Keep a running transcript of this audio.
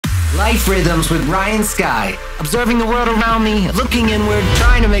Life Rhythms with Ryan Skyy. Observing the world around me, looking inward,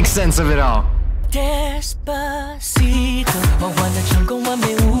 trying to make sense of it all. Despacito 缓缓的唱功完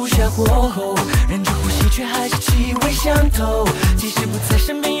美无瑕过后忍住呼吸却还是气味相投即使不在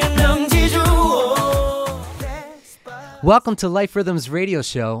身边也能记住我 Welcome to Life Rhythms Radio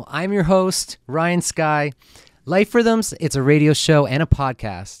Show. I'm your host, Ryan Skyy. Life Rhythms, it's a radio show and a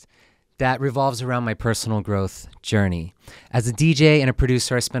podcast that revolves around my personal growth journey. As a DJ and a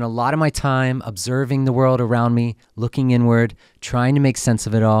producer, I spend a lot of my time observing the world around me, looking inward, trying to make sense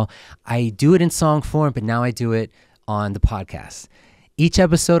of it all. I do it in song form, but now I do it on the podcast. Each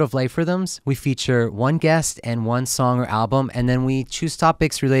episode of Life Rhythms, we feature one guest and one song or album, and then we choose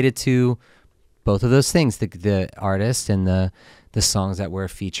topics related to both of those things, the artist and the songs that we're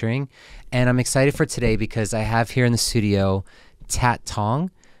featuring. And I'm excited for today because I have here in the studio Tat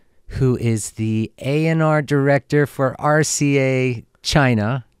Tong, who is the A&R director for RCA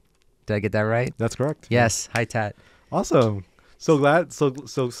China. Did I get that right? That's correct. Yes. Yeah. Hi, Tat. Awesome. So glad to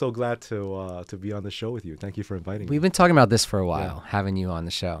be on the show with you. Thank you for inviting me. We've been talking about this for a while, having you on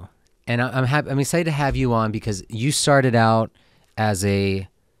the show. And I'm excited to have you on because you started out as a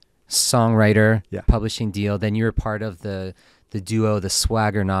songwriter, publishing deal. Then you were part of the duo, the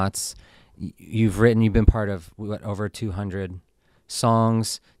Swaggernauts. You've been part of over 200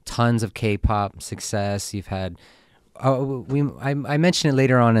 songs, tons of K-pop success. You've had, I mentioned it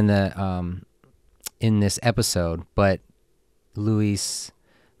later on in this episode, but Luis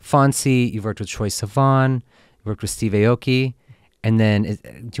Fonsi, you've worked with Troye Sivan, you've worked with Steve Aoki, and then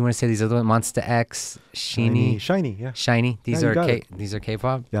do you want to say these other ones? Monsta X, Shiny, yeah, Shiny. These are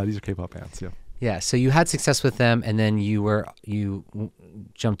K-pop. Yeah, these are K-pop bands. Yeah. Yeah. So you had success with them, and then you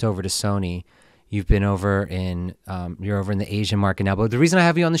jumped over to Sony. You've been over in you're over in the Asian market now. But the reason I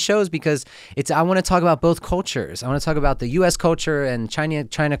have you on the show is because I want to talk about both cultures. I want to talk about the U.S. culture and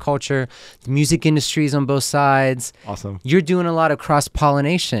China culture, the music industries on both sides. Awesome. You're doing a lot of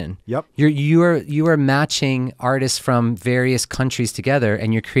cross-pollination. Yep. You are matching artists from various countries together,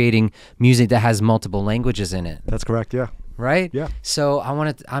 and you're creating music that has multiple languages in it. That's correct. Yeah. Right. Yeah. So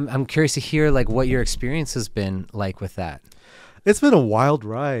I'm curious to hear like what your experience has been like with that. It's been a wild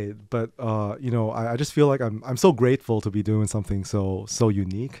ride, but I just feel like I'm so grateful to be doing something so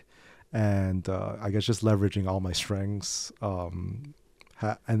unique, and I guess just leveraging all my strengths and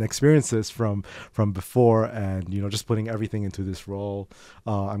experiences from before, and just putting everything into this role.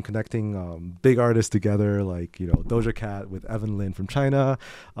 I'm connecting big artists together, like Doja Cat with Evan Lin from China.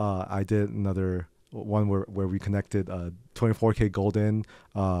 I did another one where we connected 24K Golden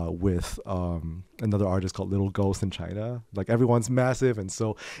with another artist called Little Ghost in China. Like everyone's massive, and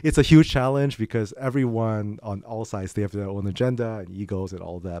so it's a huge challenge because everyone on all sides, they have their own agenda and egos and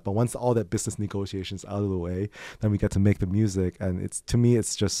all that. But once all that business negotiations out of the way, then we get to make the music, and to me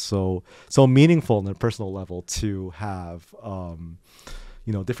it's just so meaningful on a personal level to have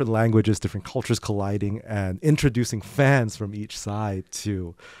different languages, different cultures colliding and introducing fans from each side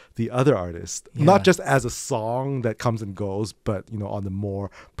to the other artist, not just as a song that comes and goes, but on the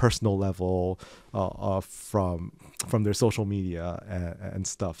more personal level from their social media and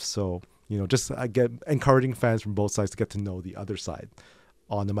stuff. So just I get encouraging fans from both sides to get to know the other side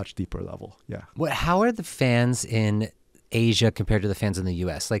on a much deeper level. Yeah. How are the fans in Asia compared to the fans in the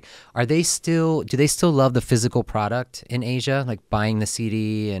US? Like, do they still love the physical product in Asia, like buying the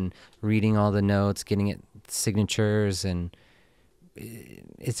CD and reading all the notes, getting it signatures? And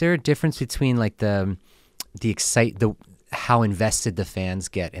is there a difference between like how invested the fans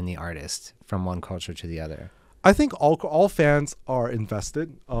get in the artist from one culture to the other? I think all fans are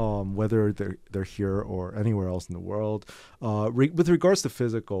invested, whether they're here or anywhere else in the world. With regards to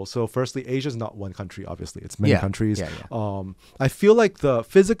physical, so firstly, Asia is not one country. Obviously, it's many countries. Yeah. I feel like the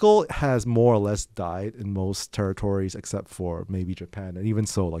physical has more or less died in most territories, except for maybe Japan, and even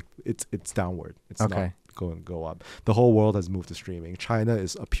so, like it's downward. It's not go up. The whole world has moved to streaming. China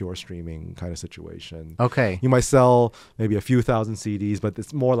is a pure streaming kind of situation. Okay. You might sell maybe a few thousand CDs, but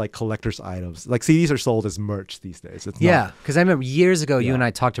it's more like collector's items. Like CDs are sold as merch these days. It's because I remember years ago you and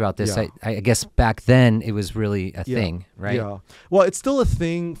I talked about this. I guess back then it was really a thing, right? Yeah. Well, it's still a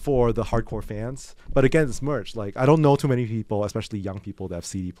thing for the hardcore fans, but again, it's merch. Like I don't know too many people, especially young people, that have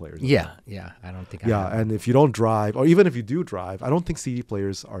CD players. Yeah. I don't think. And if you don't drive, or even if you do drive, I don't think CD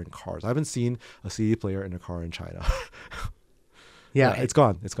players are in cars. I haven't seen a CD player in a car in China. It's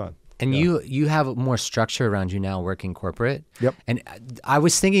gone. And you have more structure around you now working corporate. Yep. And I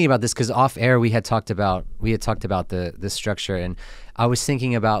was thinking about this because off air we had talked about the structure, and I was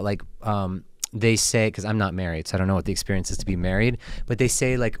thinking about like they say, because I'm not married, so I don't know what the experience is to be married, but they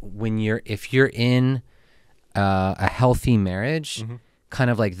say like if you're in a healthy marriage, kind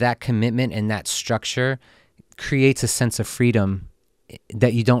of like that commitment and that structure creates a sense of freedom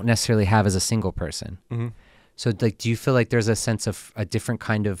that you don't necessarily have as a single person. Mm-hmm. So like, do you feel like there's a sense of a different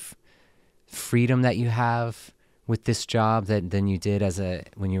kind of freedom that you have with this job than you did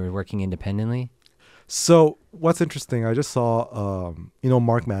when you were working independently? So what's interesting, I just saw,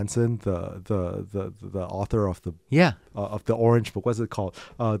 Mark Manson, the author of the Orange Book. What's it called?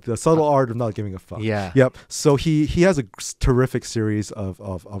 The Subtle Art of Not Giving a Fuck. Yeah. Yep. So he has a terrific series of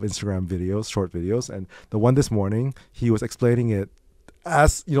Instagram videos, short videos, and the one this morning he was explaining it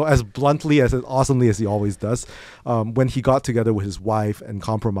as bluntly, as awesomely as he always does, when he got together with his wife and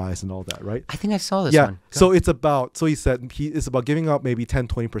compromised and all that, right? I think I saw this yeah. one. So he said it's about giving up maybe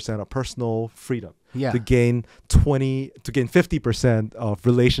 10-20% of personal freedom to gain 50% of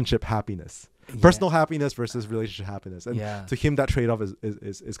relationship happiness. Personal happiness versus relationship happiness, and to him that trade-off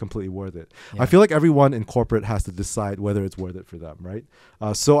is completely worth it. I feel like everyone in corporate has to decide whether it's worth it for them, right?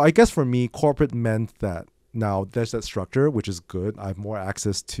 So I guess for me, corporate meant that now there's that structure, which is good. I have more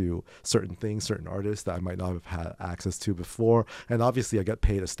access to certain things, certain artists that I might not have had access to before. And obviously I get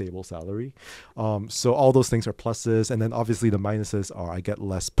paid a stable salary. So all those things are pluses. And then obviously the minuses are I get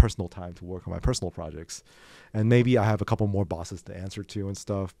less personal time to work on my personal projects. And maybe I have a couple more bosses to answer to and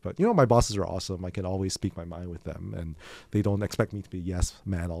stuff. But, my bosses are awesome. I can always speak my mind with them. And they don't expect me to be yes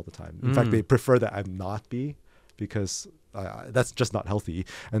man all the time. In fact, they prefer that I not be, because that's just not healthy.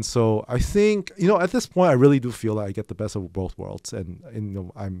 And so I think, at this point, I really do feel that I get the best of both worlds, and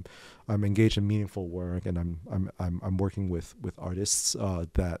I'm engaged in meaningful work, and I'm working with artists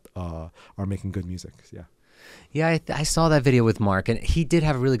that are making good music. Yeah, I saw that video with Mark, and he did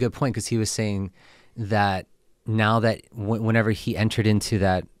have a really good point, because he was saying that now that whenever he entered into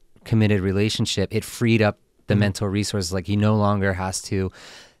that committed relationship, it freed up the mental resources. Like, he no longer has to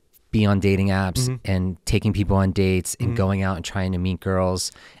be on dating apps and taking people on dates and going out and trying to meet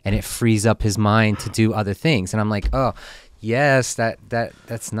girls, and it frees up his mind to do other things. And I'm like, oh yes,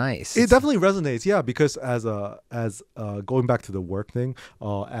 that's nice. It definitely resonates, because as going back to the work thing,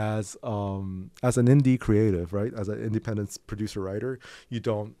 as an indie creative, right, as an independent producer writer, you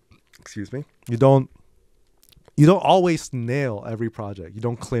don't always nail every project. You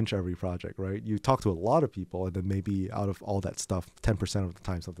don't clinch every project, right? You talk to a lot of people, and then maybe out of all that stuff, 10% of the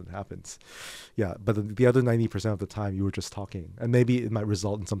time something happens. Yeah, but the other 90% of the time you were just talking. And maybe it might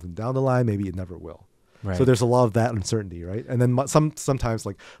result in something down the line, maybe it never will. Right. So there's a lot of that uncertainty, right? And then sometimes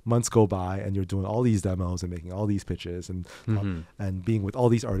like months go by and you're doing all these demos and making all these pitches and being with all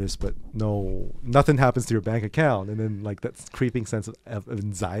these artists, but nothing happens to your bank account. And then like that creeping sense of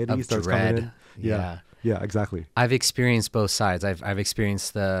anxiety starts coming in. Yeah, exactly. I've experienced both sides. I've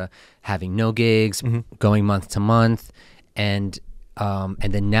experienced the having no gigs, going month to month, and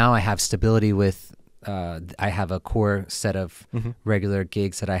then now I have stability with. I have a core set of regular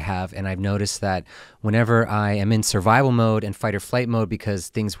gigs that I have, and I've noticed that whenever I am in survival mode and fight or flight mode because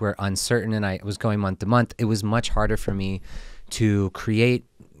things were uncertain and I was going month to month, it was much harder for me to create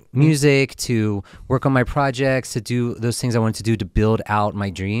music, to work on my projects, to do those things I wanted to do to build out my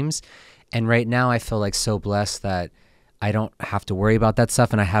dreams. And right now I feel like so blessed that I don't have to worry about that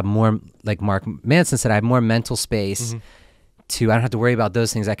stuff, and I have more, like Mark Manson said, I have more mental space. I don't have to worry about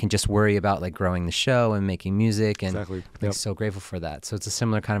those things. I can just worry about like growing the show and making music, and I'm so grateful for that. So it's a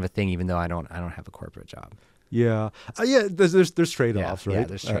similar kind of a thing, even though I don't have a corporate job. Yeah, there's trade-offs, right? Yeah,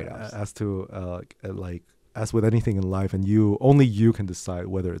 there's trade-offs. As to as with anything in life, and only you can decide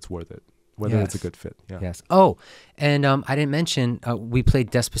whether it's worth it, whether it's a good fit. Yeah. Yes. Oh, and I didn't mention we played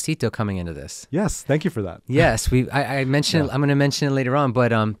Despacito coming into this. Yes, thank you for that. Yes, I mentioned it, I'm going to mention it later on,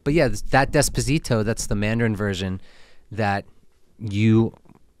 but yeah, that Despacito, that's the Mandarin version that you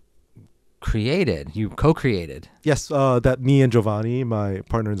co-created. Yes, that me and Giovanni, my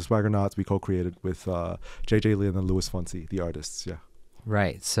partner in the Swaggernauts, we co-created with JJ Lin and Louis Fonsi, the artists. Yeah.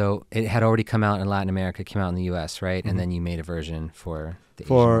 Right. So it had already come out in Latin America, came out in the U.S., right? And then you made a version for the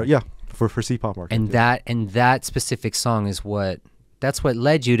Asian market. For C-pop market. And that specific song is that's what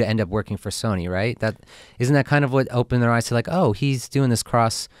led you to end up working for Sony, right? Isn't that kind of what opened their eyes to like, oh, he's doing this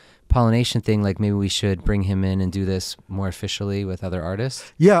cross-pollination thing, like maybe we should bring him in and do this more officially with other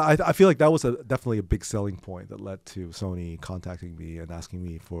artists? Yeah, I feel like that was definitely a big selling point that led to Sony contacting me and asking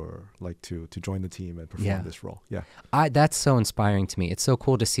me for like to join the team and perform this role. Yeah, that's so inspiring to me. It's so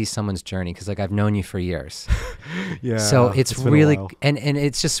cool to see someone's journey, because like I've known you for years. Yeah, so it's really and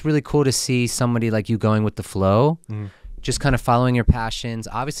it's just really cool to see somebody like you going with the flow, just kind of following your passions,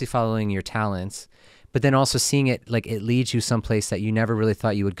 obviously following your talents, but then also seeing it like it leads you someplace that you never really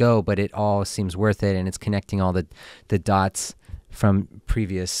thought you would go, but it all seems worth it, and it's connecting all the dots from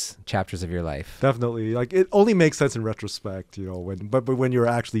previous chapters of your life. Definitely. Like, it only makes sense in retrospect, you know, but when you're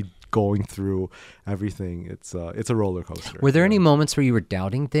actually going through everything, it's a roller coaster. Were there any moments where you were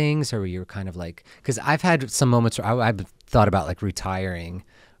doubting things, or where you were kind of like, because I've had some moments where I've thought about like retiring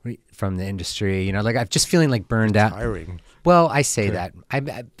from the industry, you know, like I'm just feeling like burned out. Tiring. Well, I say that. I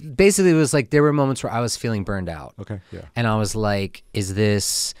basically, it was like there were moments where I was feeling burned out. Okay, yeah. And I was like, is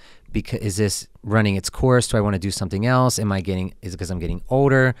this running its course? Do I want to do something else? Is it because I'm getting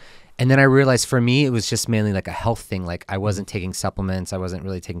older? And then I realized for me, it was just mainly like a health thing. Like I wasn't taking supplements. I wasn't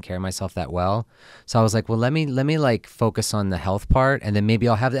really taking care of myself that well. So I was like, well, let me like focus on the health part, and then maybe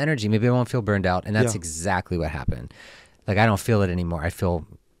I'll have the energy. Maybe I won't feel burned out. And that's exactly what happened. Like I don't feel it anymore. I feel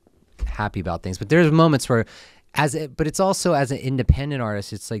happy about things. But there's moments where but it's also as an independent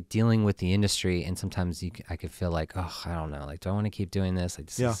artist, it's like dealing with the industry. And sometimes I could feel like, oh, I don't know. Like, do I want to keep doing this? Like,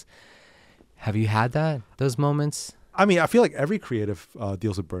 have you had those moments? I mean, I feel like every creative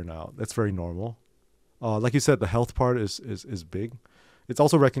deals with burnout. That's very normal. Like you said, the health part is big. It's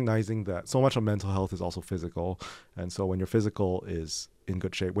also recognizing that so much of mental health is also physical. And so when your physical is in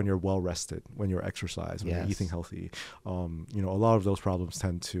good shape, when you're well rested, when you're exercising, when you're eating healthy, you know, a lot of those problems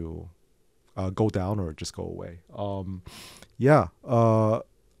tend to go down or just go away.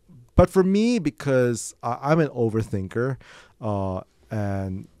 But for me, because I'm an overthinker,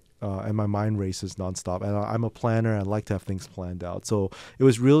 and my mind races nonstop, and I'm a planner. I like to have things planned out. So it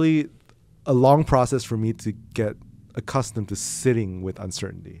was really a long process for me to get accustomed to sitting with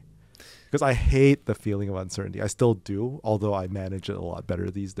uncertainty, because I hate the feeling of uncertainty. I still do, although I manage it a lot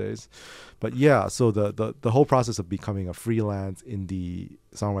better these days. But yeah, so the whole process of becoming a freelance indie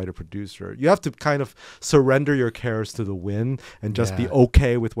songwriter producer, you have to kind of surrender your cares to the wind and just be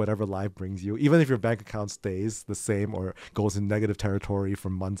okay with whatever life brings you, even if your bank account stays the same or goes in negative territory for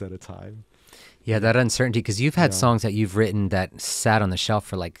months at a time. Yeah, that uncertainty, because you've had songs that you've written that sat on the shelf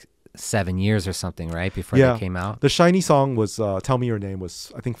for like 7 years or something, right? Before they came out. The Shiny song was Tell Me Your Name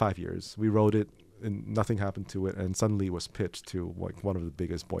was, I think, 5 years. We wrote it and nothing happened to it, and suddenly it was pitched to like one of the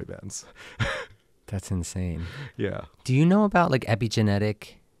biggest boy bands. That's insane. Yeah. Do you know about like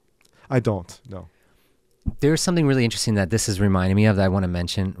epigenetic? I don't, no. There's something really interesting that this is reminding me of that I want to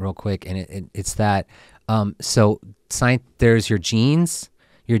mention real quick, and it's that there's your genes,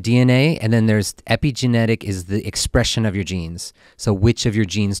 your DNA, and then there's epigenetic is the expression of your genes. So which of your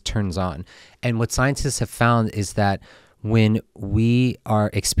genes turns on. And what scientists have found is that when we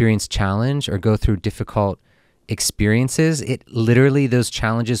experience challenge or go through difficult experiences, it literally, those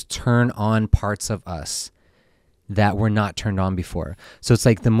challenges turn on parts of us that were not turned on before. So it's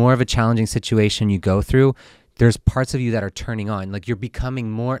like the more of a challenging situation you go through, there's parts of you that are turning on. Like you're becoming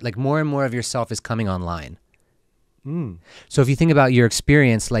more and more of yourself is coming online. So if you think about your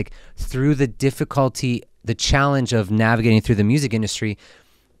experience, like through the difficulty, the challenge of navigating through the music industry,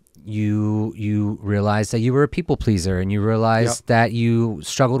 you realized that you were a people pleaser, and you realized that you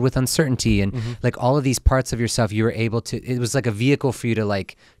struggled with uncertainty, and like all of these parts of yourself, you were able to, it was like a vehicle for you to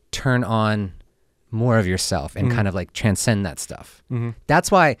like turn on more of yourself and kind of like transcend that stuff.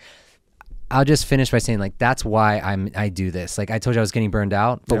 That's why I'll just finish by saying, like, that's why I do this. Like I told you I was getting burned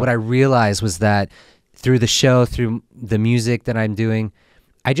out, but what I realized was that through the show, through the music that I'm doing,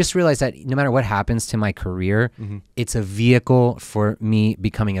 I just realized that no matter what happens to my career, it's a vehicle for me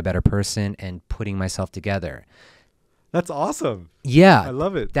becoming a better person and putting myself together. That's awesome. Yeah. I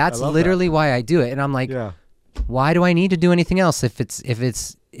love it. That's literally why I do it. And I'm like, why do I need to do anything else if that's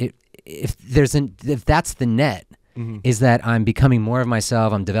the net, is that I'm becoming more of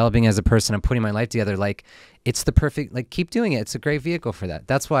myself, I'm developing as a person, I'm putting my life together. Like it's the perfect, like keep doing it. It's a great vehicle for that.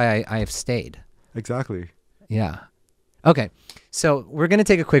 That's why I have stayed. Exactly. Yeah. Okay. So we're going to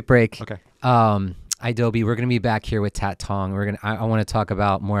take a quick break. Okay. Adobe, we're going to be back here with Tat Tong. I want to talk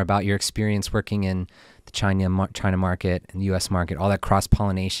more about your experience working in the China market and the US market, all that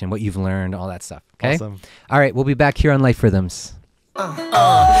cross-pollination, what you've learned, all that stuff. Okay. Awesome. All right. We'll be back here on Life Rhythms.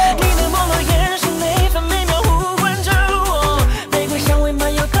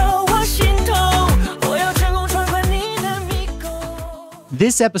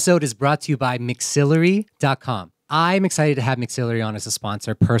 This episode is brought to you by Mixillery.com. I'm excited to have Mixillery on as a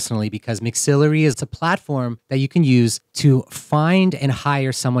sponsor personally, because Mixillery is a platform that you can use to find and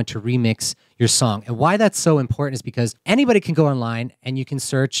hire someone to remix your song. And why that's so important is because anybody can go online and you can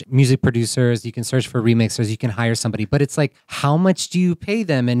search music producers, you can search for remixers, you can hire somebody, but it's like, how much do you pay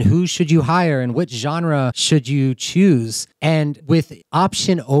them and who should you hire and what genre should you choose? And with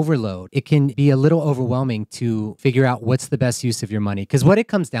option overload, it can be a little overwhelming to figure out what's the best use of your money. Because what it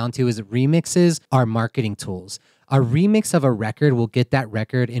comes down to is remixes are marketing tools. A remix of a record will get that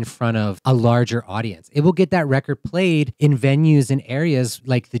record in front of a larger audience. It will get that record played in venues and areas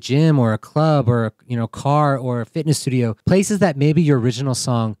like the gym or a club or a, car or a fitness studio, places that maybe your original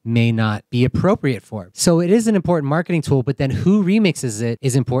song may not be appropriate for. So it is an important marketing tool, but then who remixes it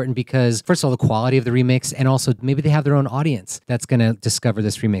is important because, first of all, the quality of the remix, and also maybe they have their own audience that's going to discover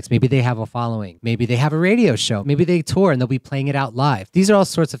this remix. Maybe they have a following. Maybe they have a radio show. Maybe they tour and they'll be playing it out live. These are all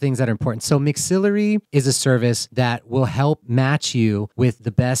sorts of things that are important. So Mixillery is a service that will help match you with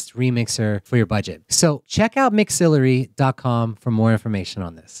the best remixer for your budget. So check out mixillery.com for more information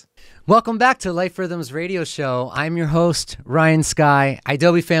on this. Welcome back to Life Rhythms Radio Show. I'm your host, Ryan Skyy.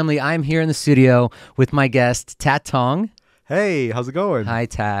 Adobe family, I'm here in the studio with my guest, Tat Tong. Hey, how's it going? Hi,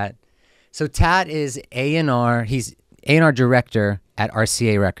 Tat. So Tat is A&R. He's A&R director at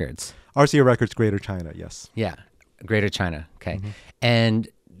RCA Records. RCA Records, Greater China, yes. Yeah, Greater China. Okay. Mm-hmm. And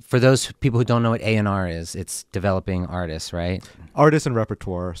for those people who don't know what A&R is, it's developing artists, right? Artists and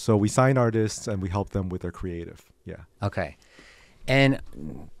repertoire. So we sign artists and we help them with their creative. Yeah. Okay. And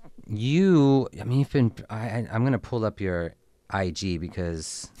I'm going to pull up your IG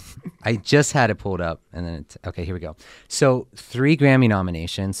because I just had it pulled up and then okay, here we go. So 3 Grammy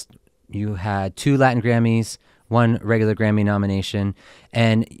nominations. You had 2 Latin Grammys, 1 regular Grammy nomination,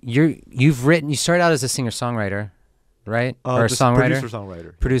 and you started out as a singer-songwriter, right? Or a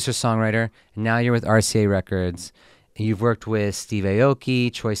songwriter? Producer-songwriter. And now you're with RCA Records. You've worked with Steve Aoki,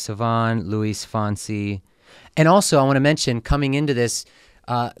 Troye Sivan, Luis Fonsi. And also, I want to mention, coming into this,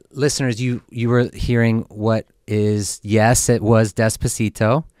 listeners, you were hearing what is, yes, it was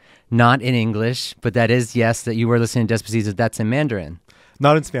Despacito, not in English, but that is, yes, that you were listening to Despacito. That's in Mandarin.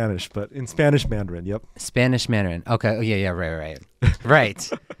 Not in Spanish, but in Spanish Mandarin, yep. Spanish Mandarin. Okay, oh, yeah, right.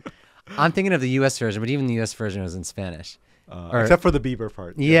 Right. I'm thinking of the U.S. version, but even the U.S. version was in Spanish. Except for the Bieber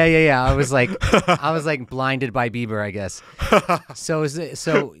part. Yeah. I was like blinded by Bieber, I guess.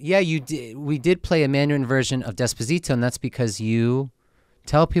 So yeah, we did play a Mandarin version of Despacito, and that's because you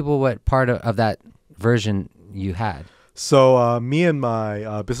tell people what part of that version you had. So me and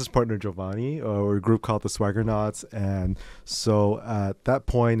my business partner Giovanni were a group called the Swaggernauts, and so at that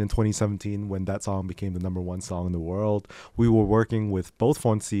point in 2017, when that song became the #1 song in the world, we were working with both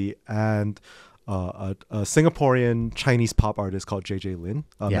Fonsi and a Singaporean Chinese pop artist called JJ Lin,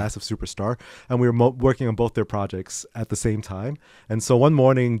 a massive superstar, and we were working on both their projects at the same time. And so one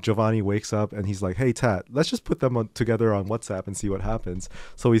morning, Giovanni wakes up and he's like, "Hey Tat, let's just put them together on WhatsApp and see what happens."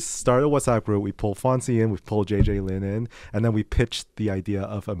 So we started a WhatsApp group. We pulled Fonsi in, we pulled JJ Lin in, and then we pitched the idea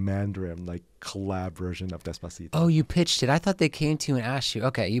of a Mandarin collab version of Despacito. Oh, you pitched it. I thought they came to you and asked you.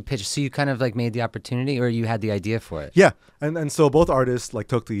 Okay, you pitched. So you kind of made the opportunity, or you had the idea for it? Yeah, and so both artists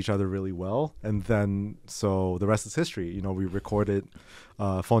took to each other really well, and then so the rest is history. We recorded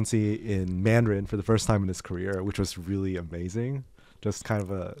Fonsi in Mandarin for the first time in his career, which was really amazing. Just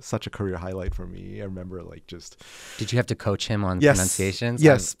kind of such a career highlight for me. I remember just. Did you have to coach him on pronunciations?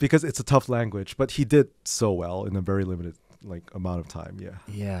 Yes, because it's a tough language, but he did so well in a very limited amount of time. Yeah.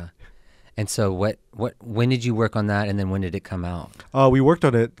 Yeah. And so when did you work on that, and then when did it come out? We worked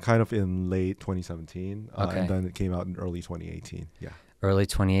on it kind of in late 2017, okay. And then it came out in early 2018. Yeah. Early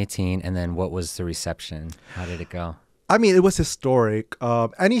 2018, and then what was the reception? How did it go? I mean, it was historic.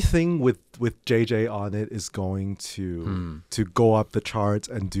 Anything with JJ on it is going to go up the charts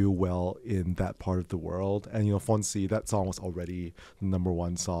and do well in that part of the world. And Fonsi, that song was already the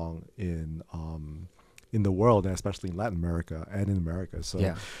 #1 song in the world, and especially in Latin America and in America.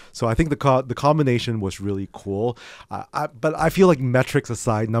 So I think the combination was really cool. But I feel like metrics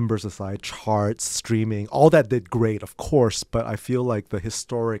aside, numbers aside, charts, streaming, all that did great, of course. But I feel like the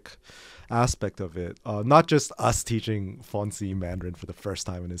historic aspect of it, not just us teaching Fonsi Mandarin for the first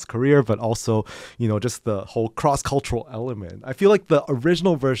time in his career, but also, just the whole cross-cultural element. I feel like the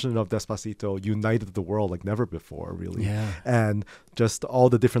original version of Despacito united the world like never before, really. Yeah. And just all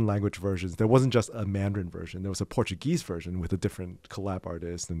the different language versions. There wasn't just a Mandarin version. There was a Portuguese version with a different collab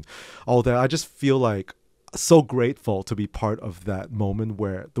artist and all that. I just feel so grateful to be part of that moment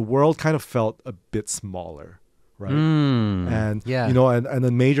where the world kind of felt a bit smaller. Right. And and a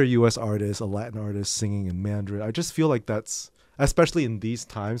major US artist, a Latin artist singing in Mandarin. I just feel like that's, especially in these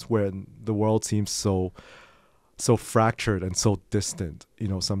times when the world seems so fractured and so distant,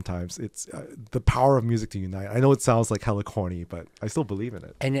 sometimes it's the power of music to unite. I know it sounds like hella corny, but I still believe in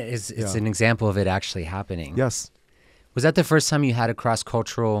it. And it's an example of it actually happening. Yes. Was that the first time you had a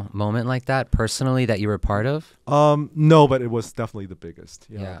cross-cultural moment like that, personally, that you were part of? No, but it was definitely the biggest.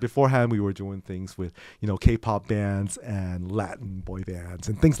 Yeah. Beforehand, we were doing things with, K-pop bands and Latin boy bands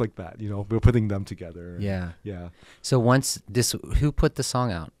and things like that. We were putting them together. Yeah. Yeah. So who put the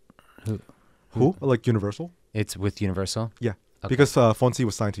song out? Who? Like Universal? It's with Universal? Yeah, Okay. because Fonzie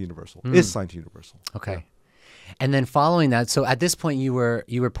was signed to Universal. Is signed to Universal. Okay. And then following that, so at this point you were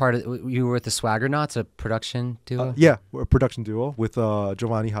with the Swaggernauts, a production duo? Yeah, we're a production duo with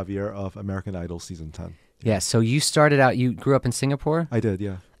Giovanni Javier of American Idol season 10. Yeah, so you started out, you grew up in Singapore? I did,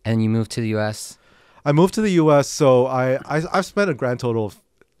 yeah. And you moved to the US? I moved to the U.S., so I've spent a grand total of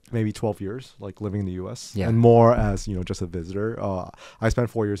maybe 12 years, like living in the U.S. Yeah. And more as, just a visitor. I spent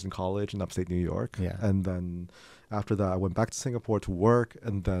 4 years in college in upstate New York. Yeah. And then after that, I went back to Singapore to work.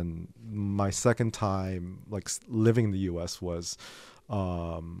 And then my second time, like living in the U.S. was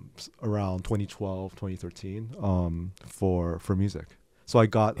around 2012, 2013 for music. So I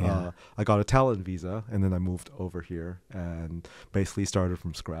got a talent visa, and then I moved over here and basically started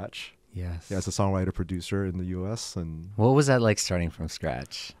from scratch. Yes. Yeah, as a songwriter producer in the U.S. And what was that like starting from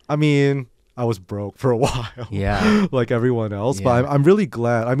scratch? I mean, I was broke for a while. Yeah. Like everyone else. Yeah. But I'm really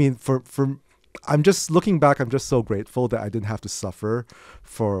glad. I mean, I'm just looking back, I'm just so grateful that I didn't have to suffer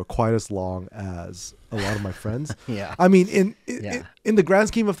for quite as long as a lot of my friends. Yeah. I mean, in the grand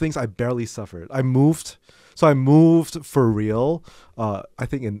scheme of things, I barely suffered. I moved for real, I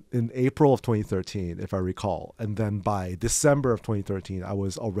think in April of 2013, if I recall. And then by December of 2013, I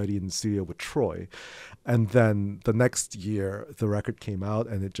was already in the studio with Troy. And then the next year, the record came out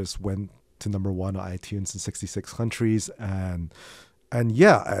and it just went to number 1 on iTunes in 66 countries and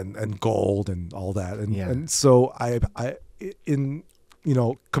gold and all that. And so I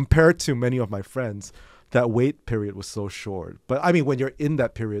compared to many of my friends, that wait period was so short. But I mean, when you're in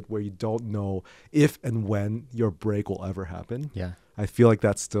that period where you don't know if and when your break will ever happen, I feel like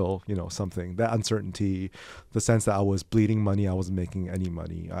that's still, something, that uncertainty, the sense that I was bleeding money, I wasn't making any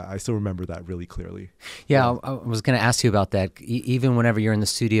money. I still remember that really clearly. Yeah, I was going to ask you about that. Even whenever you're in the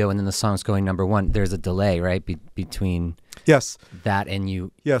studio and then the song's going number 1, there's a delay, right, between that and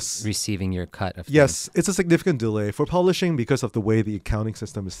you receiving your cut of things. Yes, it's a significant delay for publishing because of the way the accounting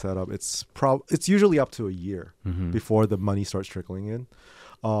system is set up. It's usually up to a year before the money starts trickling in.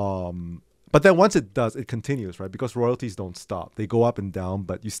 But then once it does, it continues, right? Because royalties don't stop. They go up and down,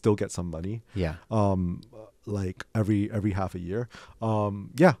 but you still get some money. Yeah. Like every half a year.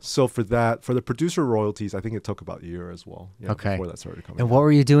 So for the producer royalties, I think it took about a year as well. Okay. Before that started coming. And what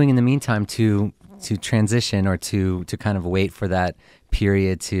were you doing in the meantime to transition or to kind of wait for that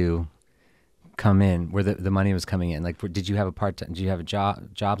period to come in where the money was coming in? Like, did you have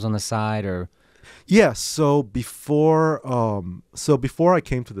jobs on the side or? Yeah, so before I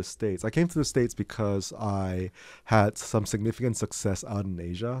came to the States, because I had some significant success out in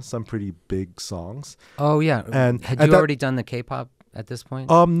Asia, some pretty big songs. Oh yeah, and had you already done the K-pop at this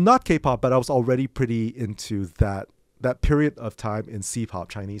point? Not K-pop, but I was already pretty into that period of time in C-pop,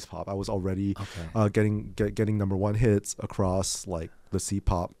 Chinese pop. I was already getting number 1 hits across like the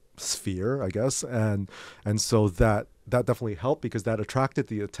C-pop sphere, I guess, and so that definitely helped because that attracted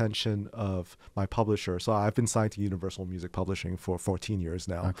the attention of my publisher. So I've been signed to Universal Music Publishing for 14 years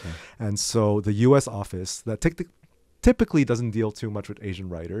now. Okay. And so the US office that typically doesn't deal too much with Asian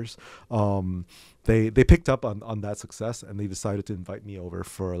writers, they picked up on that success and they decided to invite me over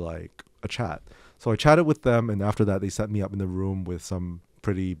for like a chat. So I chatted with them, and after that they set me up in the room with some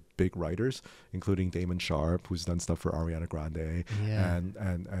pretty big writers, including Damon Sharp, who's done stuff for Ariana Grande,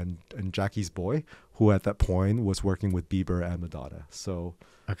 and Jackie's Boy, who at that point was working with Bieber and Madonna. So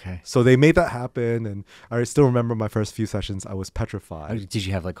they made that happen, and I still remember my first few sessions. I was petrified. Did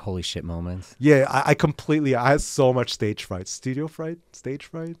you have like holy shit moments? Yeah, I had so much stage fright. The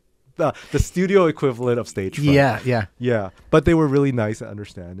studio equivalent of stage fright. Yeah. But they were really nice and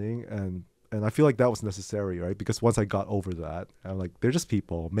understanding, and I feel like that was necessary, right? Because once I got over that, I'm like, they're just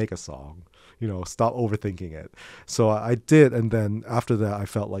people, make a song, stop overthinking it. So I did, and then after that, I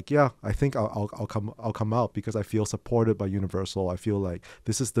felt like, I think I'll come out because I feel supported by Universal. I feel like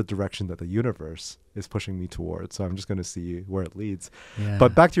this is the direction that the universe is pushing me towards. So I'm just gonna see where it leads. Yeah.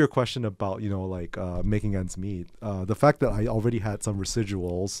 But back to your question about making ends meet, the fact that I already had some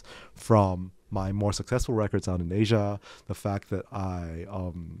residuals from my more successful records out in Asia, the fact that I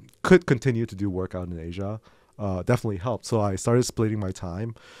could continue to do work out in Asia definitely helped. So I started splitting my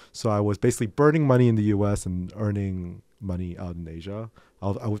time. So I was basically burning money in the US and earning money out in Asia.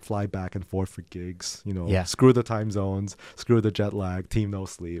 I would fly back and forth for gigs, screw the time zones, screw the jet lag, team no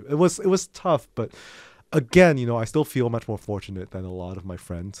sleep. It was tough, but again, I still feel much more fortunate than a lot of my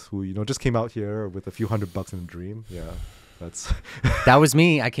friends who, just came out here with a few $100 in a dream. Yeah. That was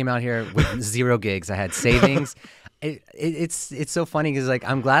me. I came out here with 0 gigs. I had savings. It's so funny because like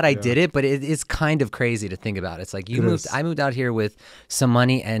I'm glad I did it, but it's kind of crazy to think about. It's like I moved out here with some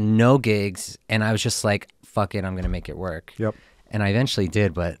money and no gigs, and I was just like, fuck it, I'm gonna make it work. Yep. And I eventually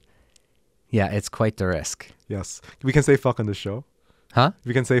did, but yeah, it's quite the risk. Yes. We can say fuck on the show. Huh?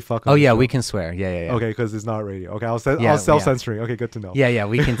 We can say fuck on Oh the yeah, show. we can swear. Yeah. Okay, because it's not radio. Okay, Yeah, I'll self-censoring. Okay, good to know. Yeah,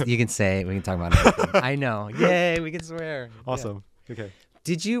 we can. You can say. We can talk about it. I know. Yay, we can swear. Awesome. Okay.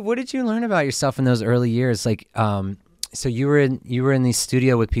 What did you learn about yourself in those early years? Like, so you were in the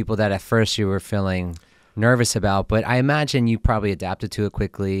studio with people that at first you were feeling nervous about, but I imagine you probably adapted to it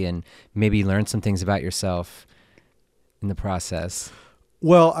quickly and maybe learned some things about yourself in the process.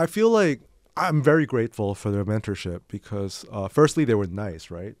 Well, I feel like I'm very grateful for their mentorship because firstly, they were nice,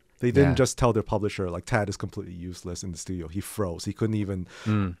 right? They didn't just tell their publisher, like, Tad is completely useless in the studio. He froze. He couldn't even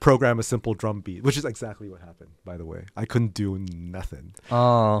program a simple drum beat, which is exactly what happened, by the way. I couldn't do nothing.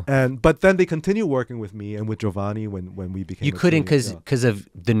 Oh. But then they continued working with me and with Giovanni when we became You couldn't because of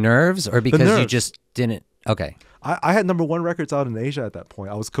the nerves or because you just didn't? Okay. I had #1 records out in Asia at that point.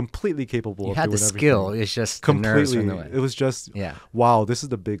 I was completely capable You of had doing the skill. everything. It's just the nerves Completely. in the way. It was just, Yeah. wow, this is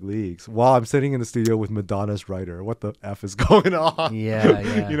the big leagues. Wow, I'm sitting in the studio with Madonna's writer. What the F is going on?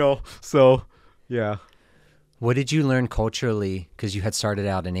 Yeah. You know, so, yeah. What did you learn culturally? Because you had started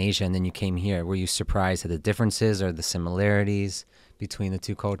out in Asia and then you came here. Were you surprised at the differences or the similarities between the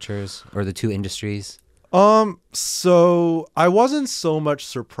two cultures or the two industries? So I wasn't so much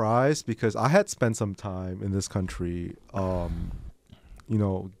surprised because I had spent some time in this country, you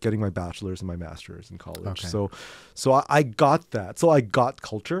know, getting my bachelor's and my master's in college. Okay. So I got that. So I got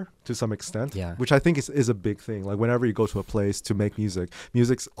culture to some extent, Yeah. which I think is a big thing. Like whenever you go to a place to make music,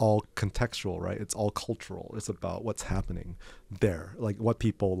 music's all contextual, right? It's all cultural. It's about what's happening there, like what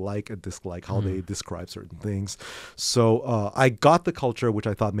people like and dislike, how they describe certain things. So I got the culture, which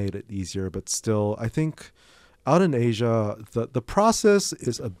I thought made it easier, but still, I think out in Asia, the process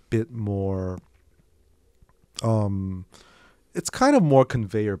is a bit more, it's kind of more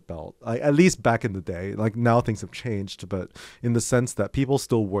conveyor belt, like, at least back in the day. Like now things have changed, but in the sense that people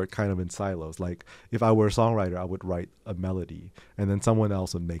still work kind of in silos. Like if I were a songwriter, I would write a melody and then someone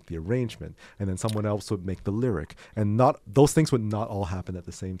else would make the arrangement and then someone else would make the lyric, and not those things would not all happen at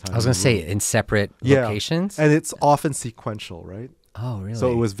the same time. I was going to say in separate locations. And it's often sequential, right? Oh, really? So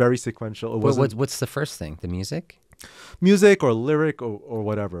it was very sequential. It wasn't What's the first thing? The music? music or lyric or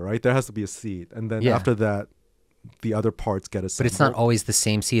whatever, right? There has to be a seed, and then after that, the other parts get assembled. But it's not always the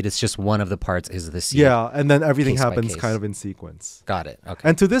same seed. It's just one of the parts is the seed. Yeah, and then everything Case by happens case. kind of in sequence. Got it. Okay.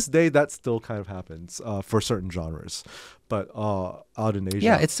 And to this day, that still kind of happens for certain genres. But out in Asia,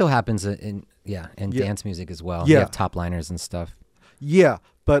 yeah, it still happens in dance music as well. Yeah. You have top liners and stuff. yeah.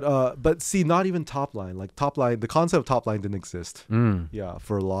 But see, not even top line. Like top line, the concept of top line didn't exist. Yeah,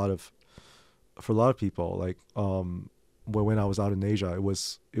 for a lot of people. Like when I was out in Asia, it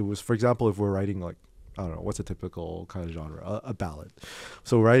was for example, if we're writing like, I don't know, what's a typical kind of genre? A ballad.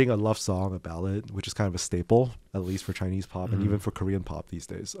 So we're writing a love song, a ballad, which is kind of a staple, at least for Chinese pop and even for Korean pop these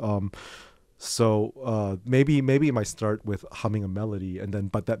days. So maybe it might start with humming a melody,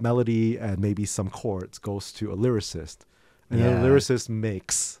 but that melody and maybe some chords goes to a lyricist, and then the lyricist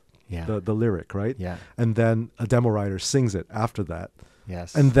makes the lyric, right? Yeah. And then a demo writer sings it after that.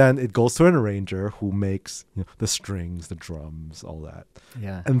 Yes. And then it goes to an arranger who makes the strings, the drums, all that.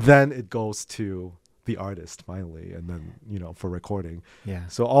 Yeah. And then it goes to the artist finally, and then for recording. Yeah.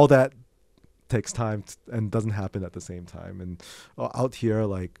 So all that takes time and doesn't happen at the same time. And out here,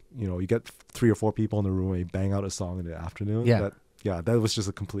 like you get 3 or 4 people in the room and you bang out a song in the afternoon. That was just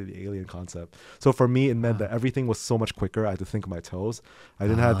a completely alien concept. So for me, it meant that everything was so much quicker. I had to think of my toes. I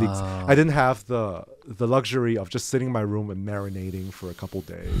didn't have the luxury of just sitting in my room and marinating for a couple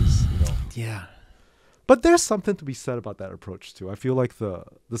days. Yeah. But there's something to be said about that approach too. I feel like the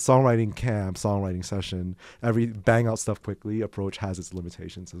songwriting camp, songwriting session, every bang out stuff quickly approach has its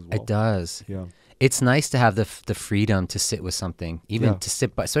limitations as well. It does. Yeah. It's nice to have the freedom to sit with something, even to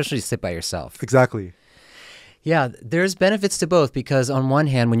sit by, especially to sit by yourself. Exactly. Yeah, there's benefits to both because on one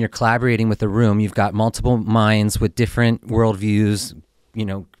hand, when you're collaborating with a room, you've got multiple minds with different worldviews,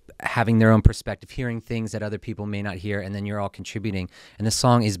 having their own perspective, hearing things that other people may not hear, and then you're all contributing, and the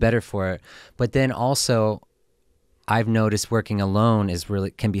song is better for it. But then also, I've noticed working alone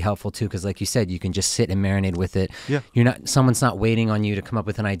can be helpful too, because like you said, you can just sit and marinate with it. Yeah. Someone's not waiting on you to come up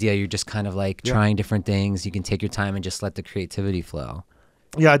with an idea. You're just kind of like trying different things. You can take your time and just let the creativity flow.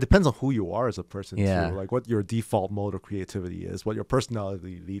 Yeah, it depends on who you are as a person too. Yeah. Like what your default mode of creativity is, what your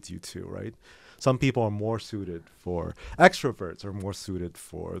personality leads you to, right? Some people are more suited for extroverts, are more suited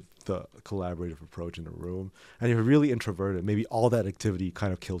for the collaborative approach in a room. And if you're really introverted, maybe all that activity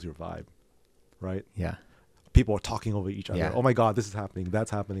kind of kills your vibe, right? Yeah. People are talking over each other. Yeah. Oh my God, this is happening,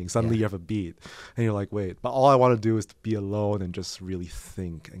 that's happening. Suddenly you have a beat and you're like, wait, but all I want to do is to be alone and just really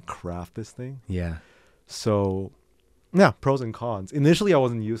think and craft this thing. Yeah. So Yeah, pros and cons. Initially, I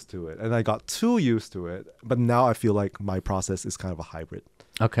wasn't used to it, and I got too used to it. But now I feel like my process is kind of a hybrid.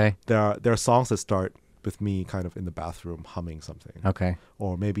 Okay. There are songs that start with me kind of in the bathroom humming something. Okay.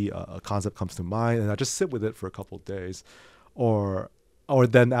 Or maybe a concept comes to mind, and I just sit with it for a couple of days. Or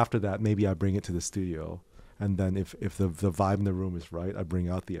then after that, maybe I bring it to the studio. And then if the vibe in the room is right, I bring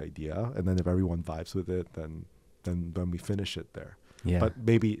out the idea. And then if everyone vibes with it, then we finish it there. Yeah. But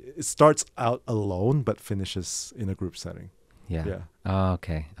maybe it starts out alone, but finishes in a group setting. Yeah. Yeah. Oh,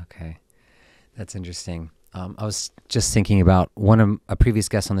 okay. Okay. That's interesting. I was just thinking about a previous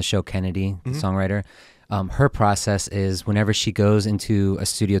guest on the show, Kennedy, the songwriter. Her process is whenever she goes into a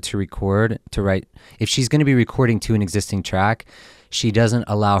studio to write, if she's going to be recording to an existing track, she doesn't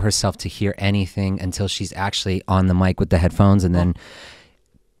allow herself to hear anything until she's actually on the mic with the headphones. And then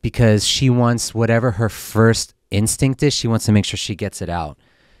because she wants whatever her first instinct is, she wants to make sure she gets it out.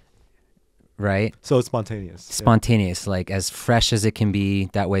 Right? So it's spontaneous. Spontaneous, like as fresh as it can be.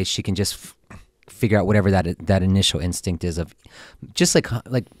 That way she can just figure out whatever that initial instinct is of just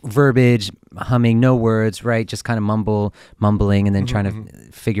like verbiage, humming, no words, right? Just kind of mumbling and then trying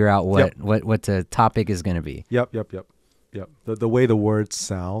to figure out what the topic is going to be. Yep. The way the words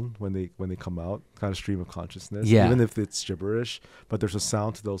sound when they come out, kind of stream of consciousness. Yeah. Even if it's gibberish, but there's a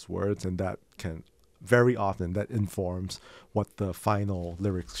sound to those words, and that can very often that informs what the final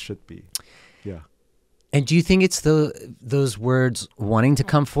lyrics should be. Yeah. And do you think it's those words wanting to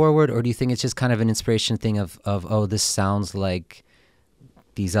come forward, or do you think it's just kind of an inspiration thing of oh, this sounds like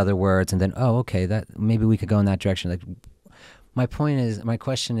these other words, and then oh, okay, that maybe we could go in that direction. Like my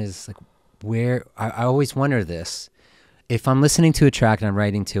question is like, where I always wonder this. If I'm listening to a track and I'm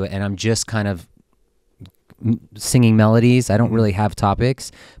writing to it and I'm just kind of singing melodies, I don't really have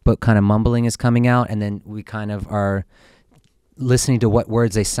topics, but kind of mumbling is coming out, and then we kind of are listening to what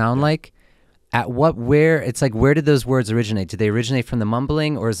words they sound like. It's like, where did those words originate? Did they originate from the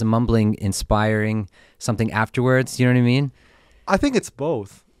mumbling, or is the mumbling inspiring something afterwards? You know what I mean? I think it's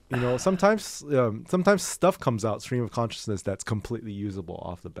both. Sometimes stuff comes out stream of consciousness that's completely usable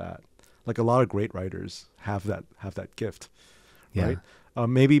off the bat. Like a lot of great writers have that gift, right?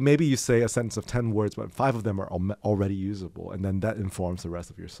 Maybe you say a sentence of 10 words, but 5 of them are already usable, and then that informs the rest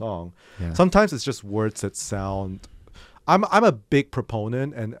of your song. Yeah. Sometimes it's just words that sound. I'm a big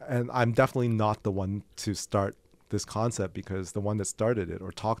proponent, and I'm definitely not the one to start this concept, because the one that started it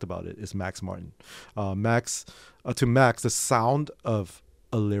or talked about it is Max Martin. To Max, the sound of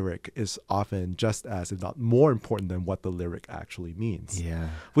a lyric is often just as, if not more important than what the lyric actually means. Yeah.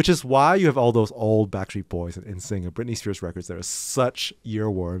 Which is why you have all those old Backstreet Boys and NSYNC and Britney Spears records that are such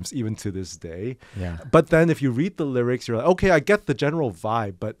earworms even to this day. Yeah. But then if you read the lyrics, you're like, okay, I get the general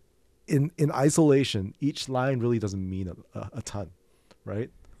vibe, but in isolation, each line really doesn't mean a ton, right?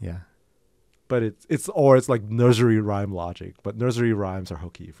 Yeah. But it's like nursery rhyme logic, but nursery rhymes are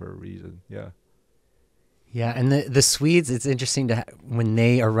hokey for a reason. Yeah. Yeah, and the Swedes, it's interesting when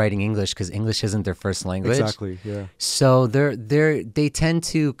they are writing English, because English isn't their first language. Exactly, yeah. So they tend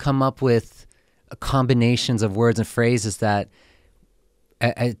to come up with combinations of words and phrases that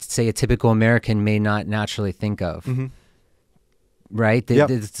I'd say a typical American may not naturally think of. Mm-hmm. Right?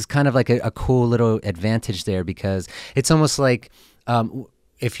 It's kind of like a cool little advantage there, because it's almost like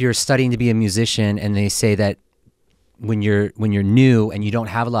if you're studying to be a musician and they say that when you're new and you don't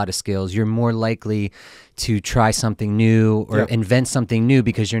have a lot of skills, you're more likely to try something new or invent something new,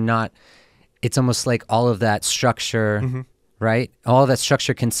 because it's almost like all of that structure, right? All of that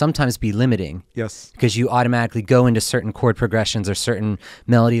structure can sometimes be limiting. Yes. Because you automatically go into certain chord progressions or certain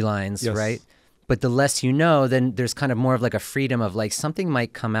melody lines, right? But the less you know, then there's kind of more of like a freedom of like something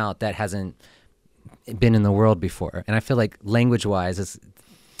might come out that hasn't been in the world before. And I feel like language-wise, it's...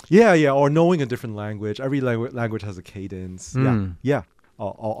 Yeah, or knowing a different language. Every language has a cadence. Yeah,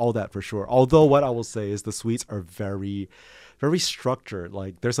 all that for sure. Although what I will say is the Swedes are very, very structured.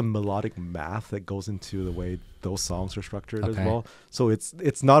 Like there's a melodic math that goes into the way those songs are structured as well. So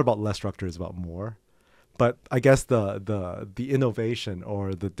it's not about less structure; it's about more. But I guess the innovation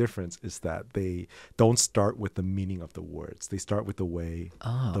or the difference is that they don't start with the meaning of the words. They start with the way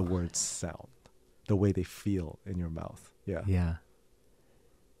the words sound, the way they feel in your mouth. Yeah. Yeah.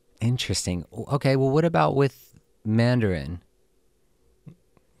 Interesting. Okay, well, what about with Mandarin?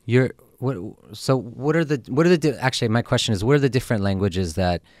 Actually, my question is, what are the different languages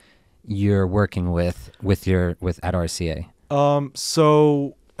that you're working with at RCA?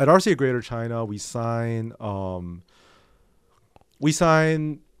 So at RCA Greater China, we sign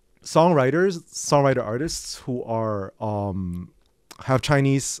songwriter artists who are have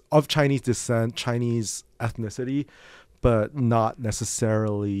Chinese descent, Chinese ethnicity, but not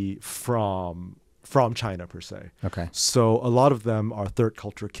necessarily from from China per se. Okay. So a lot of them are third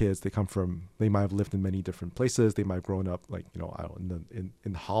culture kids. They might have lived in many different places. They might have grown up like, I don't know,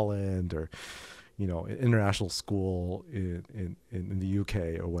 in Holland or, in international school in the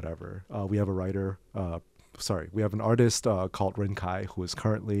UK or whatever. We have a writer, we have an artist called Ren Kai who is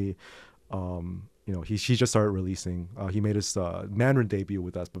currently, he just started releasing, he made his Mandarin debut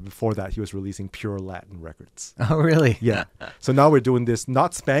with us, but before that he was releasing pure Latin records. Oh, really? Yeah. So now we're doing this,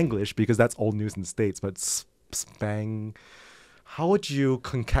 not Spanglish because that's old news in the States, but how would you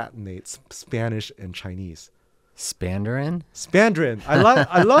concatenate Spanish and Chinese? Spandarin? Spandrin.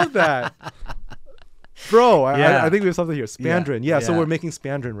 I love that. Bro, Yeah. I think we have something here. Spandrin. Yeah, so Yeah. we're making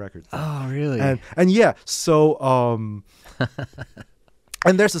Spandrin records. Oh, really? And yeah, so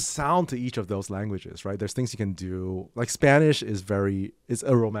and there's a sound to each of those languages, right? There's things you can do. Like Spanish is it's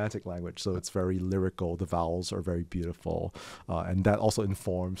a romantic language, so it's very lyrical. The vowels are very beautiful, and that also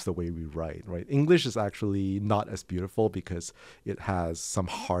informs the way we write, right? English is actually not as beautiful because it has some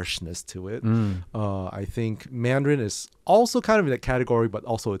harshness to it. I think Mandarin is also kind of in that category, but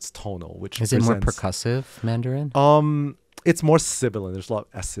also it's tonal, which Is it more percussive, Mandarin? It's more sibilant. There's a lot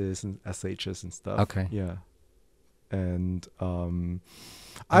of S's and SH's and stuff. Okay. Yeah. And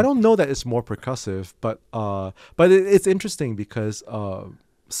I don't know that it's more percussive, but it's interesting because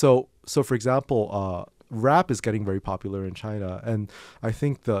so for example, rap is getting very popular in China, and I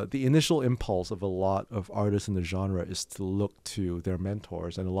think the initial impulse of a lot of artists in the genre is to look to their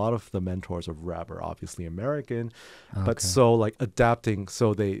mentors, and a lot of the mentors of rap are obviously American, but so like adapting,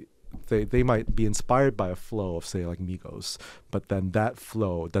 so they might be inspired by a flow of, say, like Migos, but then that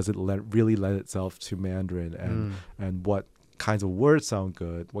flow doesn't really lend itself to Mandarin and what kinds of words sound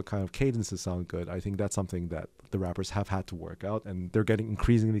good, what kind of cadences sound good. I think that's something that the rappers have had to work out, and they're getting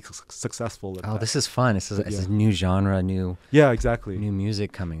increasingly successful at that. This is fun. It's a new genre, exactly. new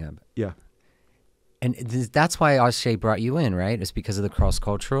music coming up. Yeah. And that's why RCA brought you in, right? It's because of the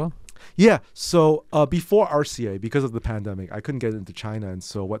cross-cultural? Yeah, so before RCA, because of the pandemic, I couldn't get into China, and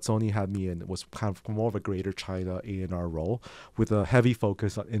so what Sony had me in was kind of more of a greater China A&R role with a heavy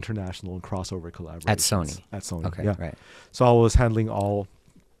focus on international and crossover collaborations. At Sony, okay, yeah. Right. So I was handling all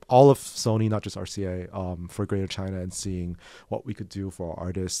of Sony, not just RCA, for greater China, and seeing what we could do for our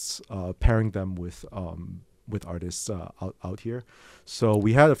artists, pairing them with artists out here. So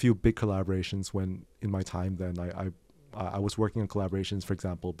we had a few big collaborations when, in my time then, I was working on collaborations, for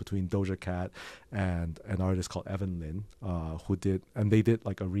example, between Doja Cat and an artist called Evan Lin, they did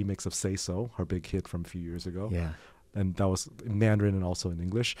like a remix of Say So, her big hit from a few years ago. Yeah. And that was in Mandarin and also in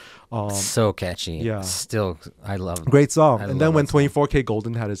English. So catchy. Yeah. Still, I love it. Great song. And then when 24K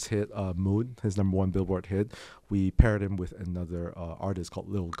Golden had his hit, Mood, his #1 Billboard hit, we paired him with another artist called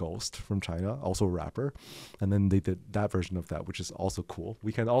Little Ghost from China, also a rapper. And then they did that version of that, which is also cool.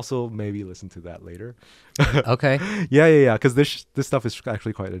 We can also maybe listen to that later. Okay. Yeah. Because this stuff is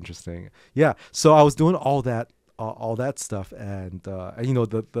actually quite interesting. Yeah. So I was doing all that stuff, and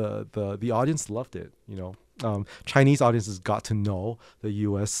the audience loved it. Chinese audiences got to know the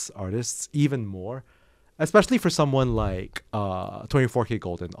U.S. artists even more, especially for someone like 24K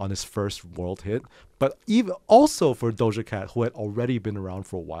Golden on his first world hit, but even also for Doja Cat, who had already been around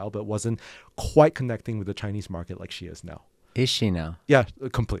for a while but wasn't quite connecting with the Chinese market like she is now. Is she now? Yeah,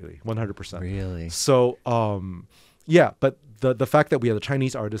 completely, 100%. Really? So, yeah, but the fact that we had a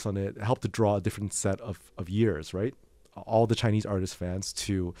Chinese artist on it helped to draw a different set of ears, right? All the Chinese artist fans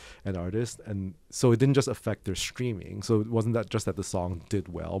to an artist, and so it didn't just affect their streaming. So it wasn't that just that the song did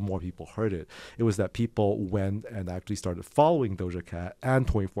well, more people heard it. It was that people went and actually started following Doja Cat and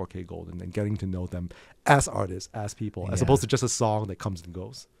 24K Golden and getting to know them as artists, as people, as opposed to just a song that comes and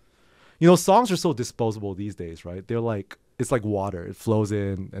goes. Songs are so disposable these days, right? They're like, it's like water. It flows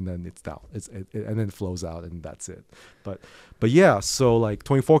in and then it's down. And then it flows out and that's it. But yeah, so like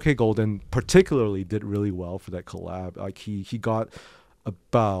 24K Golden particularly did really well for that collab. Like he got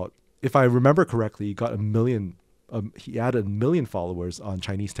about, if I remember correctly, he got 1 million. He added 1 million followers on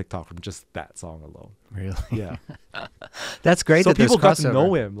Chinese TikTok from just that song alone. Really? Yeah. That's great. So that people got to crossover.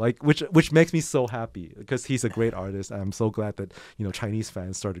 know him, like which makes me so happy because he's a great artist, and I'm so glad that Chinese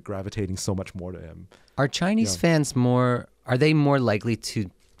fans started gravitating so much more to him. Are Chinese fans more? Are they more likely to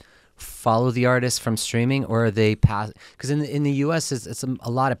follow the artist from streaming, or are they pass? Because in the U.S. it's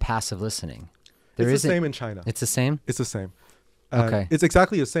a lot of passive listening. It's the same in China. It's the same. It's the same. Okay. It's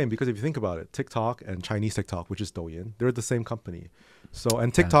exactly the same because if you think about it, TikTok and Chinese TikTok, which is Douyin, they're the same company. So,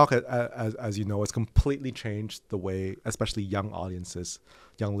 and TikTok, as you know, has completely changed the way, especially young audiences,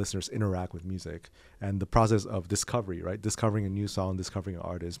 young listeners interact with music, and the process of discovery, right? Discovering a new song, discovering an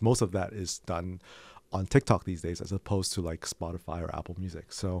artist. Most of that is done on TikTok these days, as opposed to like Spotify or Apple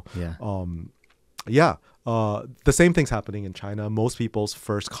Music. So, yeah. Yeah. The same thing's happening in China. Most people's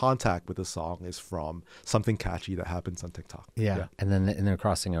first contact with a song is from something catchy that happens on TikTok. Yeah. And they're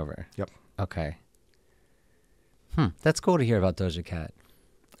crossing over. Yep. Okay. That's cool to hear about Doja Cat.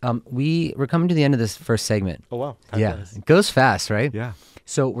 We're coming to the end of this first segment. Oh, wow. It goes fast, right? Yeah.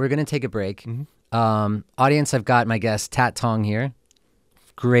 So we're going to take a break. Audience, I've got my guest, Tat Tong here.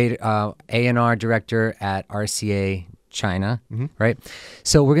 Great A&R director at RCA China, right?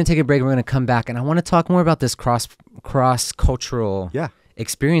 So we're going to take a break. We're going to come back, and I want to talk more about this cross-cultural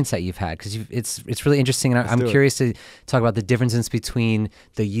experience that you've had, because it's really interesting, and I'm curious to talk about the differences between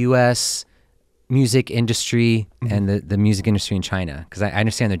the U.S. music industry and the music industry in China, because I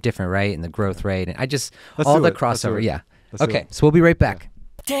understand they're different, right? And the growth rate, and all the crossover. Yeah. Okay, so we'll be right back.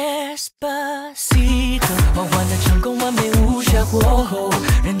 Despacito 缓缓的成功完美无瑕过后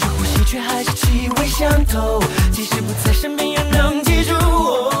忍住呼吸却还是气味相投即使不在身边也能记住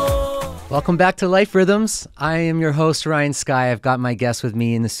我 Welcome back to Life Rhythms. I am your host, Ryan Skyy. I've got my guest with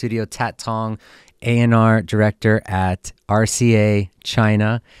me in the studio, Tat Tong, A&R director at RCA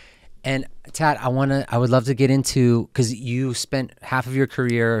China. And Tat, I would love to get into, because you spent half of your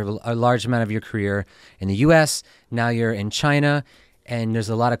career, a large amount of your career in the U.S. Now you're in China, and there's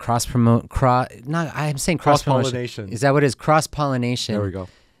a lot of cross-pollination. Is that what it is? Cross-pollination. There we go.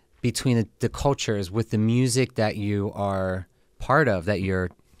 Between the cultures with the music that you are part of, that you're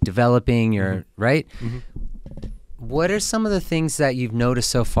developing, right? What are some of the things that you've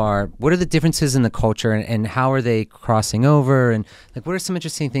noticed so far? What are the differences in the culture, and how are they crossing over? And like, what are some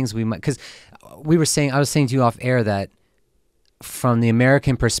interesting things we might? Because I was saying to you off air that from the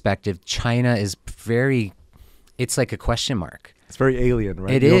American perspective, China is it's like a question mark. It's very alien,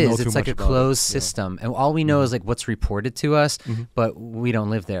 right? It is. It's like a closed system, and all we know is like what's reported to us, but we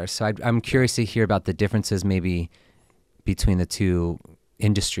don't live there. So I'm curious to hear about the differences maybe between the two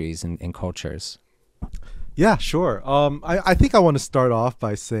industries and cultures. Yeah, sure. I think I want to start off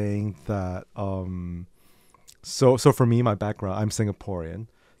by saying that so for me, my background, I'm Singaporean,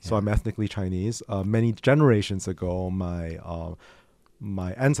 so I'm ethnically Chinese. Many generations ago, my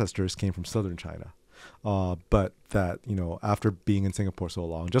ancestors came from southern China. But that, after being in Singapore so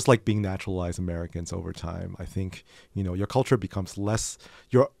long, just like being naturalized Americans over time, I think, your culture becomes less,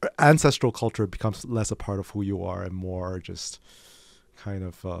 your ancestral culture becomes less a part of who you are and more just kind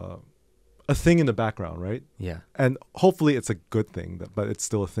of a thing in the background, right? Yeah. And hopefully it's a good thing, but it's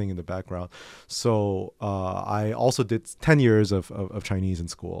still a thing in the background. So I also did 10 years of Chinese in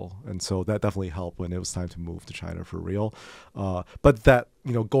school. And so that definitely helped when it was time to move to China for real. But that,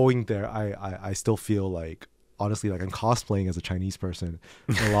 going there, I still feel like, honestly, like I'm cosplaying as a Chinese person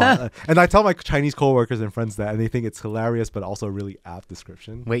a lot. And I tell my Chinese coworkers and friends that, and they think it's hilarious, but also a really apt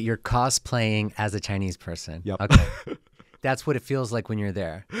description. Wait, you're cosplaying as a Chinese person? Yep. Okay. That's what it feels like when you're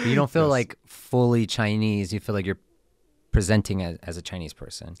there. You don't feel like fully Chinese. You feel like you're presenting as a Chinese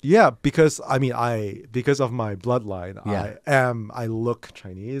person. Yeah, because because of my bloodline, I look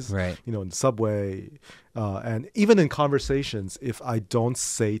Chinese. Right. In the subway, and even in conversations, if I don't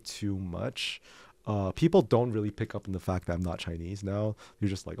say too much, people don't really pick up on the fact that I'm not Chinese now. You're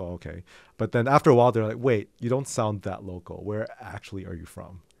just like, oh, okay. But then after a while, they're like, wait, you don't sound that local. Where actually are you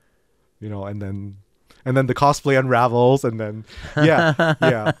from? And then the cosplay unravels, and then, yeah.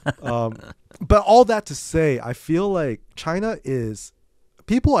 But all that to say, I feel like China is,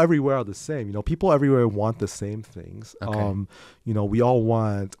 people everywhere are the same. People everywhere want the same things. Okay. We all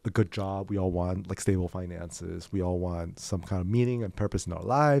want a good job. We all want like stable finances. We all want some kind of meaning and purpose in our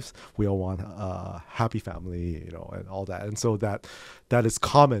lives. We all want a happy family, and all that. And so that is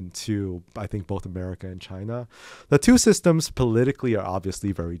common to, I think, both America and China. The two systems politically are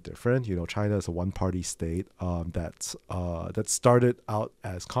obviously very different. China is a one-party state that started out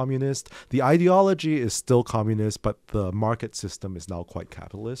as communist. The ideology is still communist, but the market system is now quite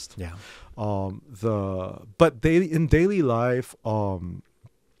capitalist. Yeah. But in daily life,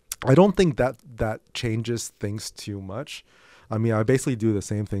 I don't think that changes things too much. I basically do the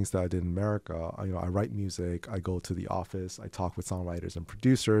same things that I did in America. I write music. I go to the office. I talk with songwriters and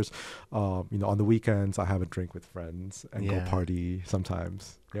producers. On the weekends, I have a drink with friends and go party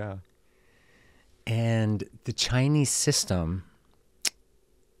sometimes. Yeah. And the Chinese system.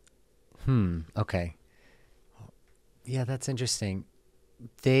 Okay. Yeah, that's interesting.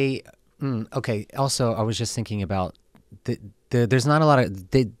 Okay. Also, I was just thinking about there's not a lot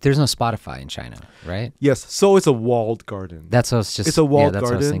of there's no Spotify in China, right? Yes, so it's a walled garden. That's what I was just. It's a walled garden.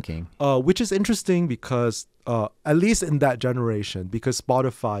 That's what I was thinking. Which is interesting because at least in that generation, because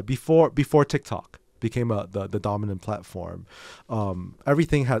Spotify before TikTok, became the dominant platform,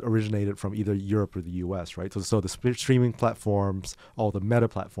 everything had originated from either Europe or the US, right? So the streaming platforms, all the meta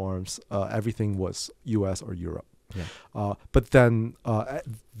platforms, everything was US or Europe. Yeah. But then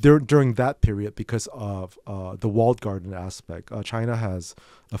during that period, because of the walled garden aspect, China has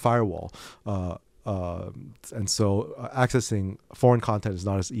a firewall. And so accessing foreign content is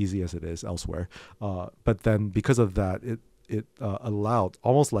not as easy as it is elsewhere. But then because of that, it allowed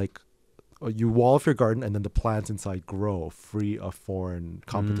almost like you wall off your garden and then the plants inside grow free of foreign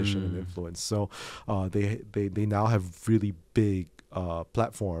competition and influence. So they now have really big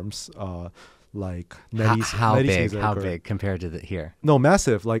platforms like NetEase. How NetEase big? music How or- big compared to here? No,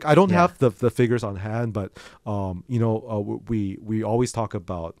 massive. Like I don't Yeah. have the figures on hand, but we always talk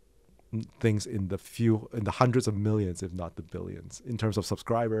about things in the hundreds of millions, if not the billions, in terms of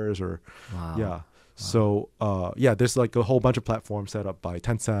subscribers or Wow. yeah. So there's like a whole bunch of platforms set up by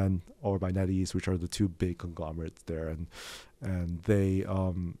Tencent or by NetEase, which are the two big conglomerates there, and they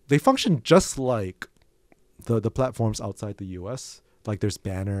function just like the platforms outside the US. Like there's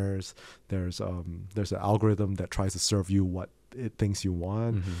banners, there's an algorithm that tries to serve you what it thinks you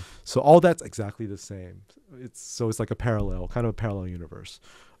want. Mm-hmm. So all that's exactly the same. It's like a kind of a parallel universe.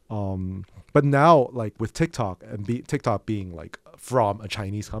 But now, like with TikTok and TikTok being like from a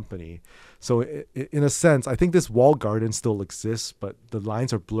Chinese company, so in a sense, I think this walled garden still exists, but the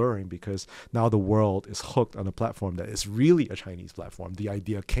lines are blurring because now the world is hooked on a platform that is really a Chinese platform. The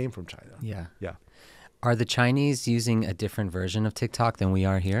idea came from China. Yeah. Yeah. Are the Chinese using a different version of TikTok than we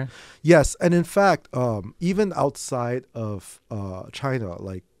are here? Yes, and in fact, even outside of China,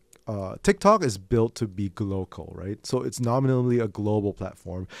 like TikTok is built to be global, right? So it's nominally a global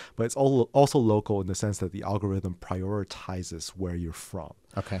platform, but it's also local in the sense that the algorithm prioritizes where you're from.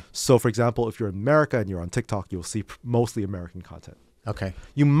 Okay. So, for example, if you're in America and you're on TikTok, you'll see mostly American content. Okay.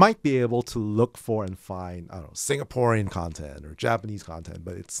 You might be able to look for and find, I don't know, Singaporean content or Japanese content,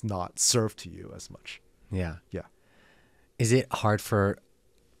 but it's not served to you as much. Yeah. Yeah. Is it hard for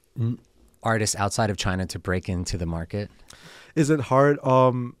artists outside of China to break into the market? Is it hard?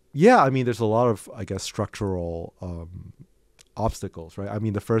 Yeah, I mean, there's a lot of, I guess, structural obstacles, right? I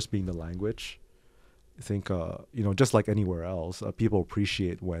mean, the first being the language. I think, just like anywhere else, people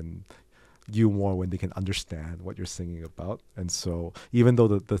appreciate when they can understand what you're singing about. And so even though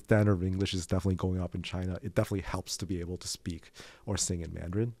the standard of English is definitely going up in China, it definitely helps to be able to speak or sing in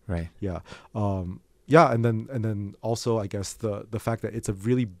Mandarin. Right. Yeah. Yeah, and then also I guess the fact that it's a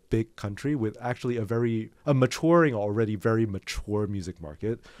really big country with actually a maturing already very mature music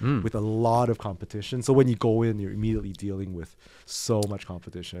market with a lot of competition. So when you go in, you're immediately dealing with so much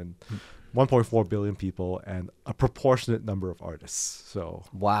competition. 1.4 billion people and a proportionate number of artists. So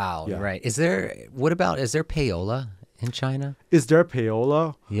Wow. Yeah. Right. Is there payola in China? is there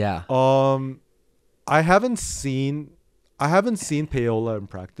payola? Yeah. I haven't seen payola in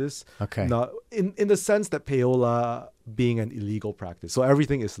practice. Okay. Not in the sense that payola being an illegal practice. So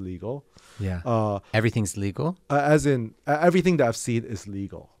everything is legal. Yeah. Everything's legal? As in everything that I've seen is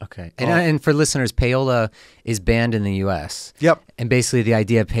legal. Okay. And for listeners, payola is banned in the U.S. Yep. And basically the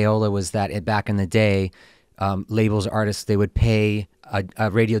idea of payola was that back in the day, labels, artists, they would pay a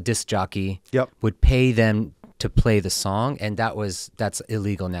radio disc jockey, Yep. would pay them to play the song, and that's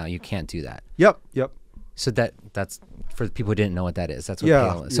illegal now. You can't do that. Yep. So that's for people who didn't know what that is. That's what Yeah,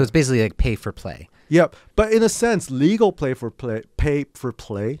 payola is. So yeah. it's basically like pay for play. Yep. But in a sense, legal pay for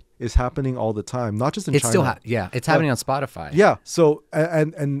play is happening all the time, not just in It's China. still it's happening on Spotify. Yeah. So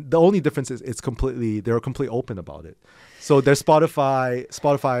and the only difference is they're completely open about it. So there's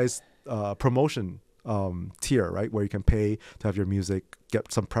Spotify's promotion tier, right, where you can pay to have your music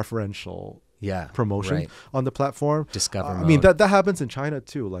get some preferential promotion right. on the platform. Discover I mean mode. that happens in China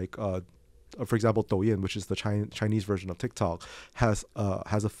too. Like for example, Douyin, which is the Chinese version of TikTok, has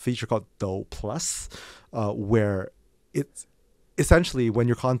a feature called Dou Plus, where it's essentially when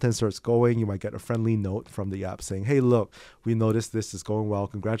your content starts going, you might get a friendly note from the app saying, "Hey, look, we noticed this is going well.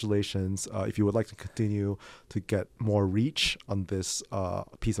 Congratulations! If you would like to continue to get more reach on this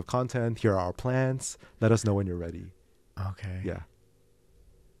piece of content, here are our plans. Let us know when you're ready." Okay. Yeah.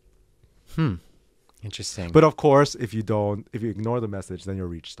 Interesting. But of course, if you ignore the message, then your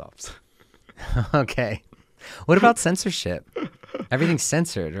reach stops. Okay. What about censorship? Everything's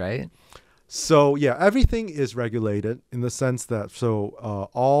censored, right? So yeah, everything is regulated in the sense that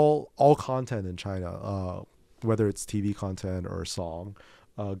all content in China, whether it's TV content or a song,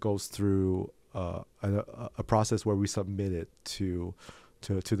 goes through a process where we submit it to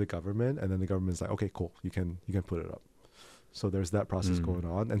the government, and then the government's like, okay, cool, you can put it up. So there's that process going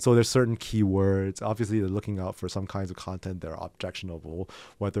on. And so there's certain keywords. Obviously, they're looking out for some kinds of content that are objectionable,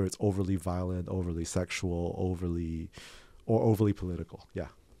 whether it's overly violent, overly sexual, overly political. Yeah.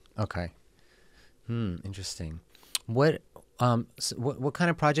 Okay. Interesting. What what kind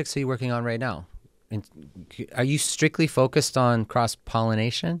of projects are you working on right now? And are you strictly focused on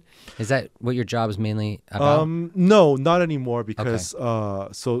cross-pollination? Is that what your job is mainly about? No, not anymore because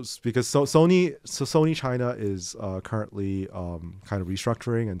Sony China is currently kind of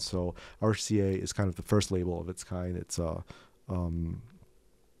restructuring, and so RCA is kind of the first label of its kind. It's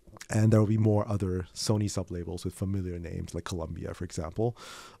and there will be more other Sony sub-labels with familiar names like Columbia, for example,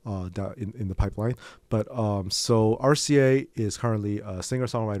 that in the pipeline. But so RCA is currently a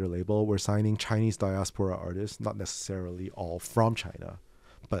singer-songwriter label. We're signing Chinese diaspora artists, not necessarily all from China,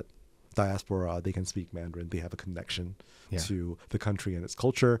 but diaspora. They can speak Mandarin. They have a connection to the country and its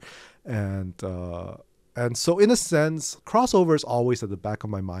culture. And so in a sense, crossover is always at the back of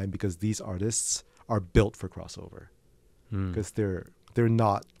my mind because these artists are built for crossover because they're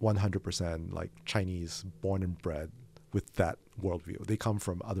not 100% like Chinese born and bred with that worldview. They come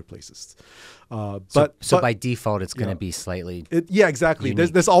from other places. But by default, it's going to be slightly exactly.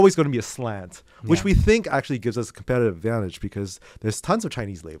 unique. There's always going to be a slant, which we think actually gives us a competitive advantage because there's tons of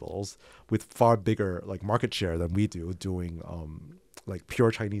Chinese labels with far bigger like market share than we do doing like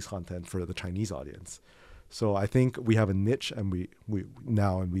pure Chinese content for the Chinese audience. So I think we have a niche, and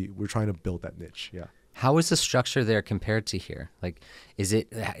we're trying to build that niche. Yeah. How is the structure there compared to here? Like, is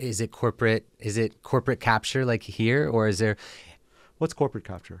it corporate? Is it corporate capture like here, or is there? What's corporate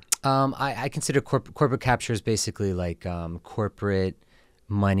capture? I consider corporate capture is basically like corporate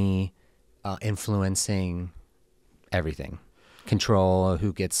money influencing everything, control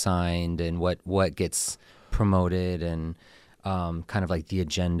who gets signed and what gets promoted, and kind of like the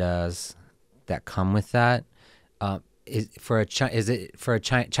agendas that come with that. Is it for a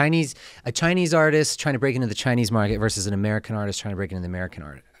Chinese artist trying to break into the Chinese market versus an American artist trying to break into the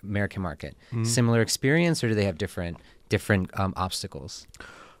American market? Similar experience, or do they have different obstacles?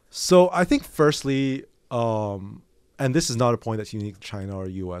 So I think firstly, and this is not a point that's unique to China or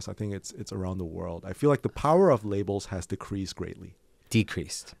US. I think it's around the world. I feel like the power of labels has decreased greatly.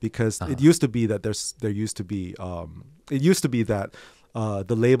 Decreased because it used to be that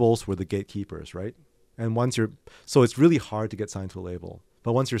the labels were the gatekeepers, right? And so it's really hard to get signed to a label.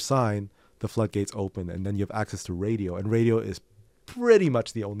 But once you're signed, the floodgates open, and then you have access to radio. And radio is pretty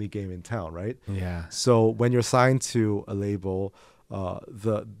much the only game in town, right? Yeah. So when you're signed to a label,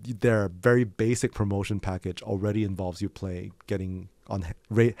 their very basic promotion package already involves you getting on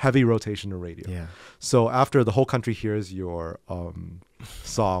heavy rotation of radio. Yeah. So after the whole country hears your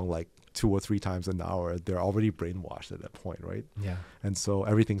song like 2 or 3 times an hour, they're already brainwashed at that point, right? Yeah. And so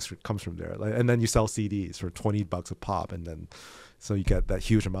everything comes from there. And then you sell CDs for $20 a pop, and then so you get that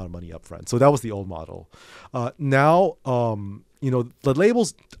huge amount of money up front. So that was the old model. Now, the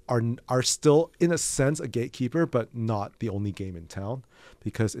labels are still in a sense a gatekeeper, but not the only game in town,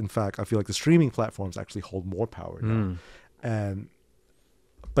 because in fact I feel like the streaming platforms actually hold more power now.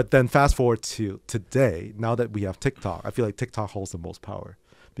 But then fast forward to today, now that we have TikTok, I feel like TikTok holds the most power.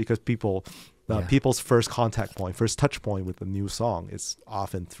 Because people's first contact point, first touch point with a new song is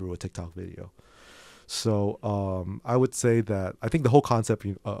often through a TikTok video. So I would say that I think the whole concept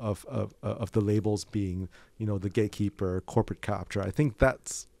of the labels being, the gatekeeper, corporate capture, I think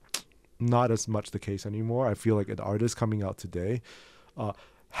that's not as much the case anymore. I feel like an artist coming out today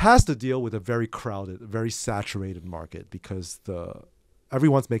has to deal with a very crowded, very saturated market because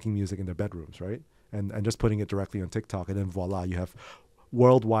everyone's making music in their bedrooms, right? And just putting it directly on TikTok, and then voila, you have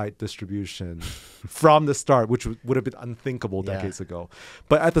worldwide distribution from the start, which would have been unthinkable decades ago.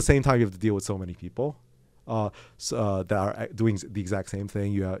 But at the same time, you have to deal with so many people that are doing the exact same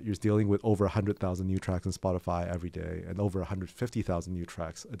thing. You're dealing with over 100,000 new tracks on Spotify every day, and over 150,000 new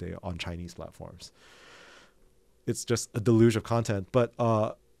tracks a day on Chinese platforms. It's just a deluge of content.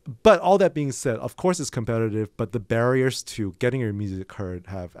 But all that being said, of course it's competitive, but the barriers to getting your music heard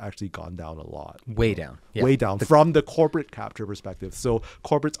have actually gone down a lot. Way down. Yeah. Way down from the corporate capture perspective. So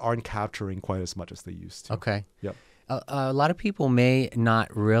corporates aren't capturing quite as much as they used to. Okay. Yep. A lot of people may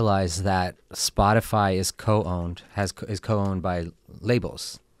not realize that Spotify is co-owned by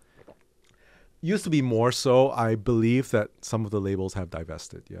labels. Used to be more so. I believe that some of the labels have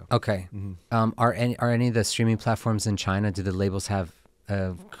divested. Yeah. Okay. Mm-hmm. Are any of the streaming platforms in China, do the labels have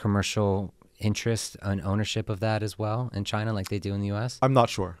commercial interest and ownership of that as well in China like they do in the US? I'm not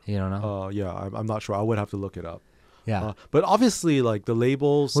sure. You don't know? I'm not sure. I would have to look it up. Yeah. But obviously, like the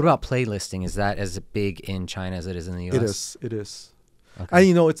labels... What about playlisting? Is that as big in China as it is in the US? It is.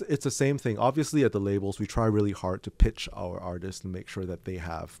 And it's the same thing. Obviously, at the labels, we try really hard to pitch our artists and make sure that they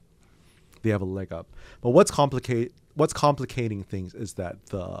have a leg up. But what's complicating things is that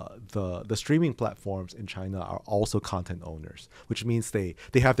the streaming platforms in China are also content owners, which means they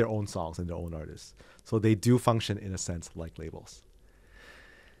have their own songs and their own artists. So they do function in a sense like labels.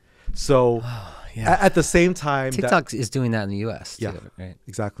 So at the same time, TikTok is doing that in the US too, right?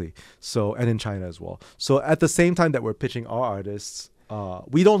 Exactly. So, and in China as well. So at the same time that we're pitching our artists,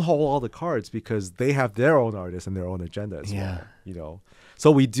 we don't hold all the cards because they have their own artists and their own agenda as well.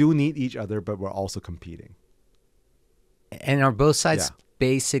 So we do need each other, but we're also competing. And are both sides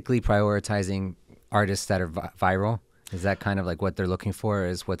basically prioritizing artists that are viral? Is that kind of like what they're looking for?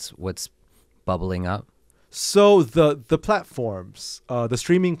 Is what's bubbling up? So the platforms, the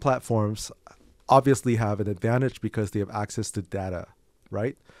streaming platforms, obviously have an advantage because they have access to data,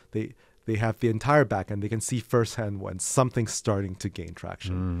 right? They have the entire backend. They can see firsthand when something's starting to gain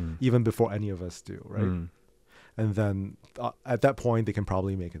traction, even before any of us do, right? And then at that point, they can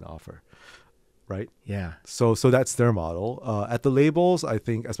probably make an offer, right? Yeah. So that's their model. At the labels, I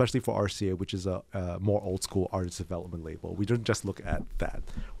think, especially for RCA, which is a more old school artist development label, we don't just look at that.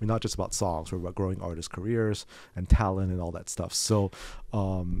 We're not just about songs. We're about growing artists' careers and talent and all that stuff. So,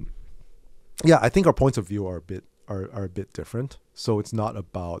 I think our points of view are a bit different. So it's not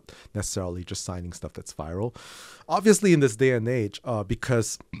about necessarily just signing stuff that's viral. Obviously, in this day and age,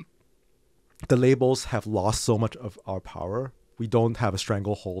 because the labels have lost so much of our power, we don't have a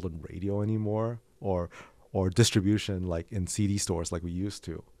stranglehold on radio anymore or distribution like in CD stores like we used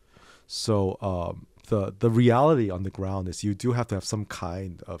to. So the reality on the ground is you do have to have some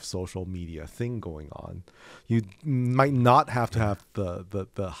kind of social media thing going on. You might not have to have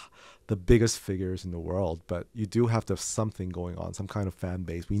the biggest figures in the world, but you do have to have something going on, some kind of fan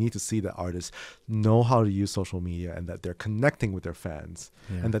base. We need to see that artists know how to use social media and that they're connecting with their fans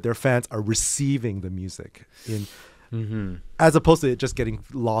and that their fans are receiving the music as opposed to it just getting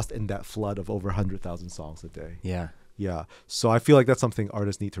lost in that flood of over 100,000 songs a day. Yeah. So I feel like that's something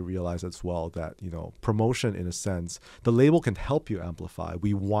artists need to realize as well, that, promotion, in a sense, the label can help you amplify.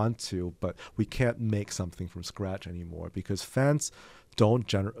 We want to, but we can't make something from scratch anymore because fans don't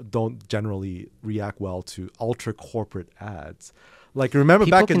generally react well to ultra corporate ads. Like, remember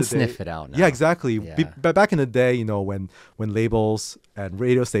People back in the day, sniff it out now. Yeah, exactly. But back in the day, when labels and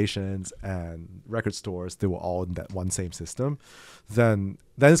radio stations and record stores, they were all in that one same system, then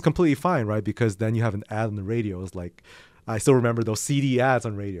it's completely fine, right? Because then you have an ad on the radio. It's like, I still remember those CD ads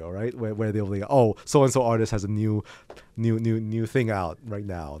on radio, right? Where they'll be like, oh, so-and-so artist has a new thing out right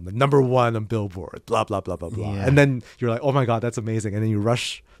now, the #1 on Billboard, blah, blah, blah, blah, blah. And then you're like, oh my God, that's amazing. And then you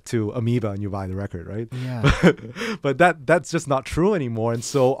rush to Amoeba and you buy the record, right? Yeah. But that's just not true anymore. And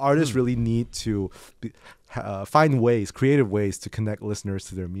so artists really need to find creative ways to connect listeners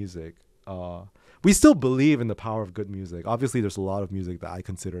to their music. We still believe in the power of good music. Obviously, there's a lot of music that I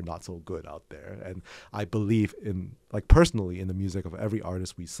consider not so good out there. And I believe personally in the music of every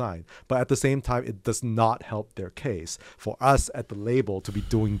artist we sign. But at the same time, it does not help their case for us at the label to be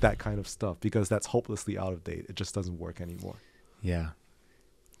doing that kind of stuff because that's hopelessly out of date. It just doesn't work anymore. Yeah.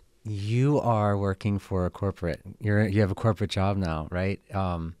 You are working for a corporate. You have a corporate job now, right?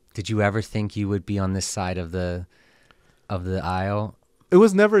 Did you ever think you would be on this side of the aisle? It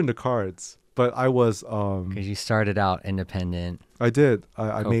was never in the cards. But I was because you started out independent. I did.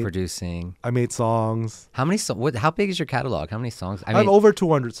 I made producing. I made songs. How many? How big is your catalog? How many songs? I have over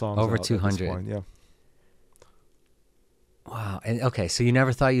 200 songs. Over 200. Yeah. Wow. And okay, so you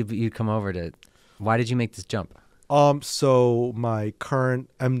never thought you'd come over to. Why did you make this jump? So my current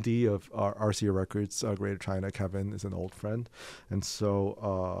MD of RCA Records, Greater China, Kevin, is an old friend. And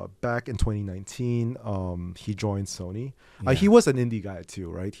so back in 2019, he joined Sony. Yeah. He was an indie guy too,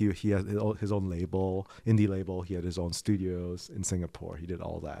 right? He had his own label, indie label. He had his own studios in Singapore. He did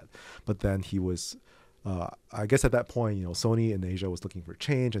all that. But then he was, I guess at that point, Sony in Asia was looking for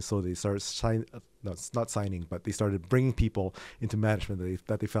change. And so they started they started bringing people into management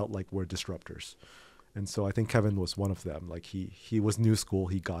that they felt like were disruptors. And so I think Kevin was one of them. Like he was new school.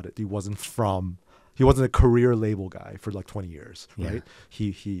 He got it. He wasn't a career label guy for like 20 years, right?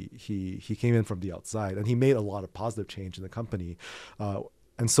 Yeah. He came in from the outside and he made a lot of positive change in the company.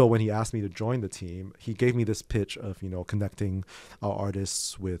 And so when he asked me to join the team, he gave me this pitch of, connecting our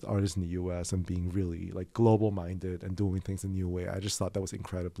artists with artists in the US and being really like global minded and doing things a new way. I just thought that was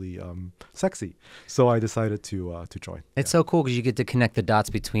incredibly sexy. So I decided to join. It's so cool because you get to connect the dots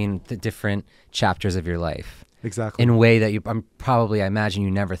between the different chapters of your life. Exactly. In a way that I imagine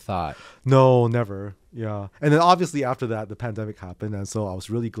you never thought. No, never. Yeah. And then obviously after that, the pandemic happened. And so I was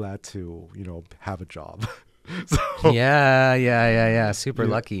really glad to, have a job. So, Yeah. Super yeah,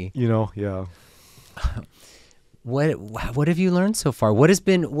 lucky. Yeah. What have you learned so far? What has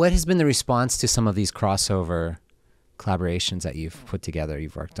been the response to some of these crossover collaborations that you've put together,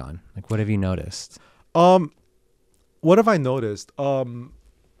 you've worked on? Like, what have you noticed? What have I noticed?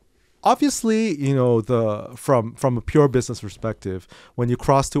 Obviously, the from a pure business perspective, when you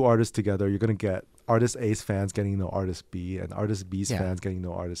cross two artists together, you're gonna get artist A's fans getting to know artist B, and artist B's fans getting to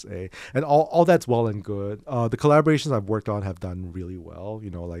know artist A, and all that's well and good. The collaborations I've worked on have done really well.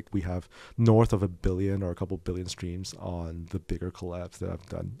 Like we have north of 1 billion or a couple billion streams on the bigger collabs that I've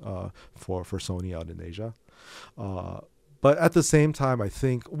done for Sony out in Asia. But at the same time, I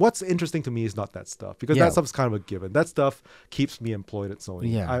think what's interesting to me is not that stuff, because that stuff's kind of a given. That stuff keeps me employed at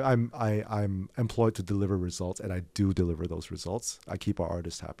Sony. Yeah. I'm employed to deliver results, and I do deliver those results. I keep our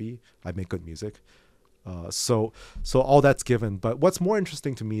artists happy. I make good music. So all that's given. But what's more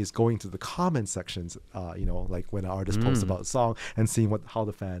interesting to me is going to the comment sections. Like when an artist posts about a song and seeing how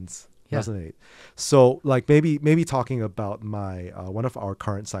the fans resonate. So like maybe talking about my one of our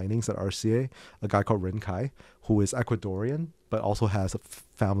current signings at RCA, a guy called Ren Kai, who is Ecuadorian but also has a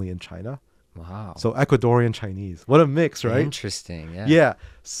family in China. Wow. So Ecuadorian Chinese. What a mix, right? Interesting. Yeah. Yeah.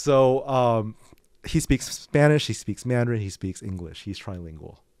 So he speaks Spanish, he speaks Mandarin, he speaks English. He's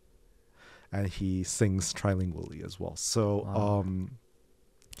trilingual. And he sings trilingually as well. So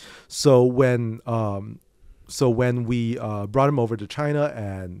So when we brought him over to China,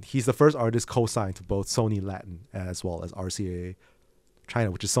 and he's the first artist co-signed to both Sony Latin as well as RCA China,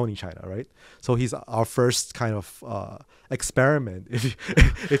 which is Sony China, right? So he's our first kind of experiment,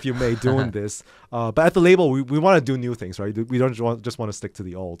 if you may, doing this. But at the label, we want to do new things, right? We don't just want to stick to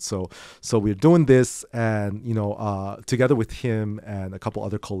the old. So we're doing this, and together with him and a couple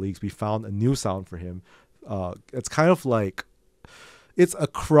other colleagues, we found a new sound for him. It's kind of like, it's a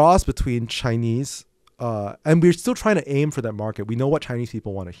cross between Chinese. And we're still trying to aim for that market. We know what Chinese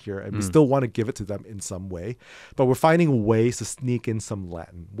people want to hear, and we still want to give it to them in some way. But we're finding ways to sneak in some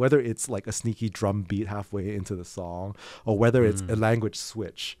Latin, whether it's like a sneaky drum beat halfway into the song, or whether it's a language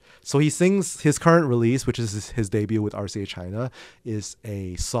switch. So he sings his current release, which is his debut with RCA China, is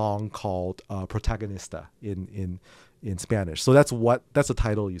a song called Protagonista in Spanish. So that's the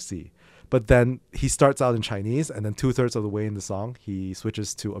title you see. But then he starts out in Chinese, and then 2/3 of the way in the song, he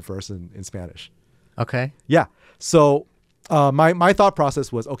switches to a verse in Spanish. Okay. Yeah. So my thought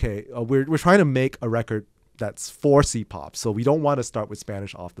process was, okay, we're trying to make a record that's for C-pop. So we don't want to start with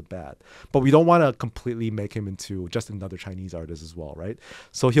Spanish off the bat, but we don't want to completely make him into just another Chinese artist as well, right?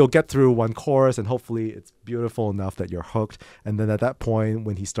 So he'll get through one chorus, and hopefully it's beautiful enough that you're hooked. And then at that point,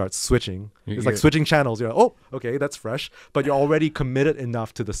 when he starts switching, it's like switching channels. You're like, oh, okay, that's fresh. But you're already committed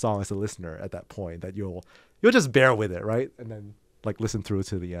enough to the song as a listener at that point that you'll just bear with it, right? And then like listen through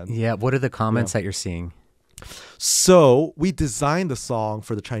to the end. Yeah. What are the comments that you're seeing? So we designed the song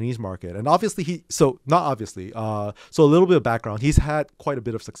for the Chinese market, and obviously so a little bit of background. He's had quite a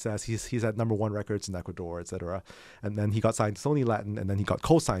bit of success. He's had #1 records in Ecuador, etc. And then he got signed to Sony Latin, and then he got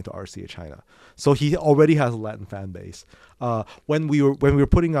co-signed to RCA China. So he already has a Latin fan base. When we were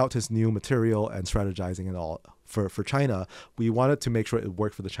putting out his new material and strategizing and all for China, we wanted to make sure it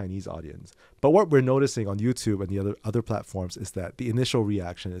worked for the Chinese audience. But what we're noticing on YouTube and the other platforms is that the initial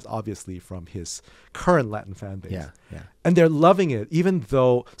reaction is obviously from his current Latin fan base. Yeah. And they're loving it, even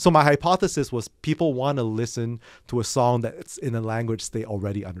though... So my hypothesis was people want to listen to a song that's in a language they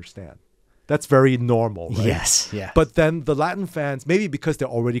already understand. That's very normal, right? Yes. But then the Latin fans, maybe because they're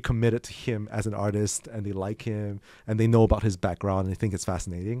already committed to him as an artist, and they like him, and they know about his background, and they think it's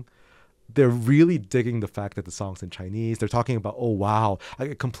fascinating, they're really digging the fact that the song's in Chinese. They're talking about, oh, wow, I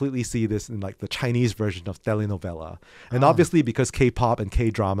could completely see this in like the Chinese version of telenovela. And obviously because K-pop and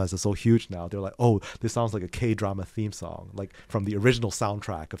K-dramas are so huge now, they're like, oh, this sounds like a K-drama theme song, like from the original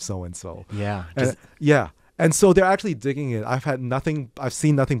soundtrack of so-and-so. Yeah. And so they're actually digging it. I've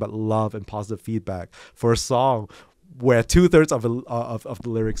seen nothing but love and positive feedback for a song where 2/3 of the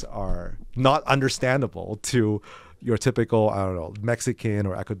lyrics are not understandable to your typical, I don't know, Mexican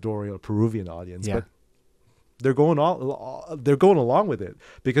or Ecuadorian or Peruvian audience. Yeah. But they're going along with it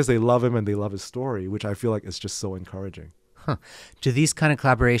because they love him and they love his story, which I feel like is just so encouraging. Huh. Do these kind of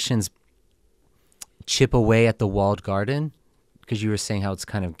collaborations chip away at the walled garden? Because you were saying how it's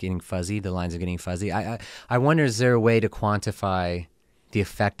kind of getting fuzzy, the lines are getting fuzzy. I wonder, is there a way to quantify the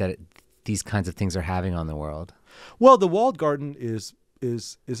effect that these kinds of things are having on the world? Well, the walled garden is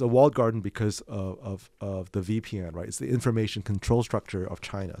a walled garden because of the VPN, right? It's the information control structure of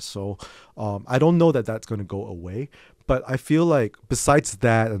China. So I don't know that that's going to go away. But I feel like besides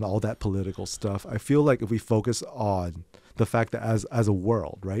that and all that political stuff, I feel like if we focus on the fact that as a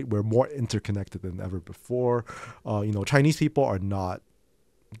world, right, we're more interconnected than ever before. Chinese people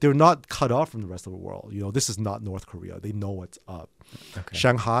they're not cut off from the rest of the world. This is not North Korea. They know what's up. Okay.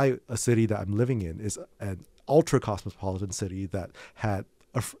 Shanghai, a city that I'm living in, is an ultra cosmopolitan city that had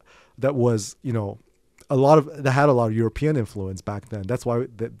that had a lot of European influence back then. That's why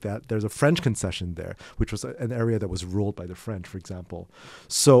that there's a French concession there, which was an area that was ruled by the French, for example.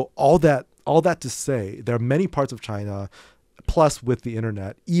 So all that to say, there are many parts of China, plus with the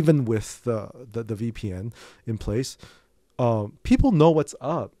internet, even with the VPN in place, people know what's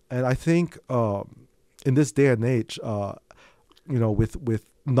up. And I think in this day and age, with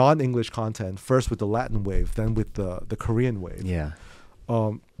non-English content, first with the Latin wave, then with the Korean wave. Yeah.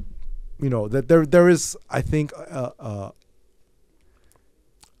 That there is, I think, a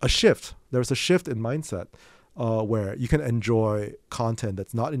shift. There's a shift in mindset where you can enjoy content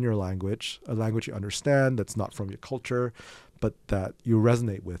that's not in your language, a language you understand, that's not from your culture, but that you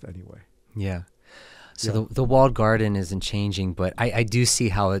resonate with anyway. Yeah. So the walled garden isn't changing, but I do see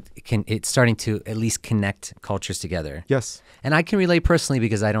how it's starting to at least connect cultures together. Yes. And I can relate personally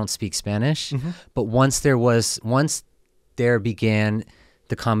because I don't speak Spanish, but once there began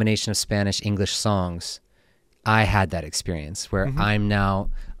the combination of Spanish English songs, I had that experience where I'm now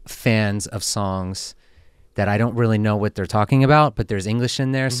fans of songs that I don't really know what they're talking about, but there's English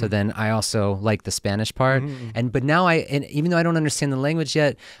in there. So then I also like the Spanish part. But now and even though I don't understand the language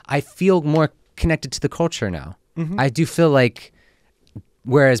yet, I feel more connected to the culture now. I do feel like,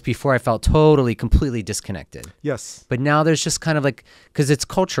 whereas before I felt completely disconnected. Yes. But now there's just kind of like, because it's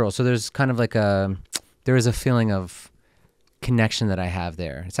cultural, so there's kind of like there is a feeling of connection that I have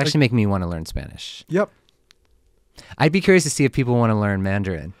there. It's actually making me want to learn Spanish. Yep. I'd be curious to see if people want to learn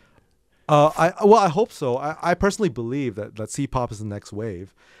Mandarin. I hope so. I personally believe that C-pop is the next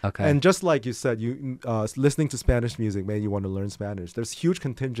wave. Okay. And just like you said, listening to Spanish music made you want to learn Spanish. There's huge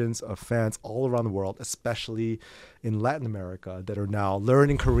contingents of fans all around the world, especially in Latin America, that are now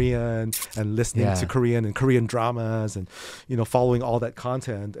learning Korean and listening to Korean and Korean dramas and, following all that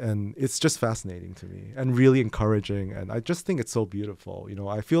content. And it's just fascinating to me and really encouraging. And I just think it's so beautiful.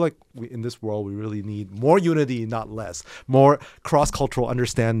 I feel like in this world, we really need more unity, not less, more cross-cultural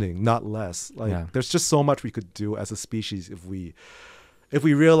understanding, not less. There's just so much we could do as a species if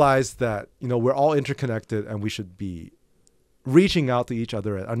we realize that, we're all interconnected and we should be reaching out to each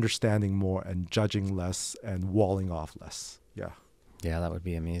other and understanding more and judging less and walling off less. Yeah. Yeah, that would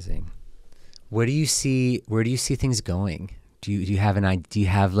be amazing. Where do you see things going? Do you have do you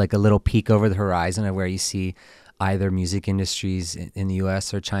have like a little peek over the horizon of where you see either music industries in the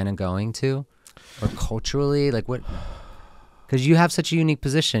US or China going to? Or culturally? Like what? Because you have such a unique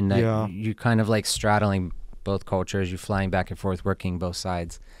position that you're kind of like straddling both cultures. You're flying back and forth, working both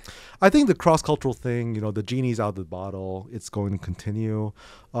sides. I think the cross-cultural thing, the genie's out of the bottle. It's going to continue.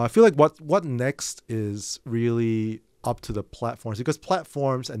 I feel like what next is really up to the platforms, because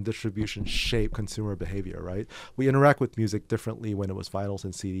platforms and distribution shape consumer behavior, right? We interact with music differently when it was vinyls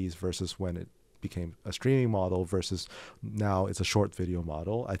and CDs versus when it became a streaming model versus now it's a short video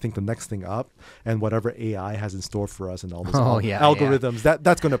model. I think the next thing up, and whatever AI has in store for us and all those algorithms,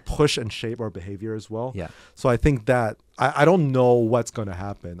 that's going to push and shape our behavior as well. Yeah. So I think that I don't know what's going to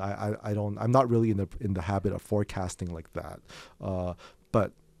happen. I'm not really in the habit of forecasting like that.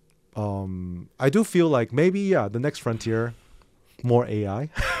 But I do feel like maybe the next frontier, more AI.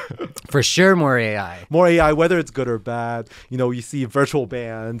 For sure, more AI. More AI, whether it's good or bad. You see virtual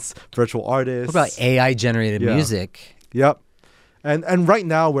bands, virtual artists. What about AI-generated music? Yep. And right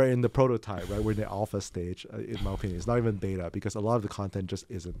now we're in the prototype, right? We're in the alpha stage, in my opinion. It's not even beta because a lot of the content just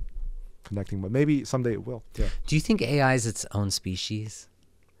isn't connecting. But maybe someday it will. Yeah. Do you think AI is its own species?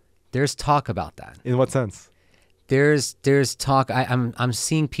 There's talk about that. In what sense? There's talk. I'm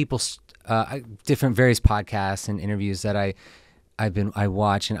seeing people, different various podcasts and interviews that I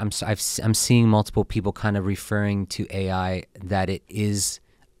watch, and I'm seeing multiple people kind of referring to AI that it is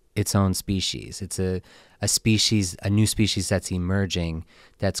its own species. It's a species, a new species that's emerging,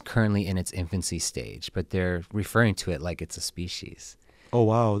 that's currently in its infancy stage, but they're referring to it like it's a species. Oh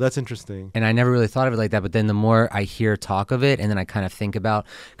wow, that's interesting. And I never really thought of it like that, but then the more I hear talk of it, and then I kind of think about,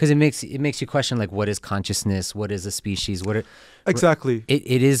 because it makes you question, like, what is consciousness? What is a species? Exactly.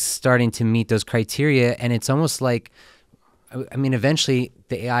 It is starting to meet those criteria, and it's almost like, I mean, eventually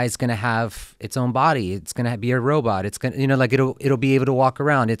the AI is going to have its own body. It's going to be a robot. It's going to, like, it'll be able to walk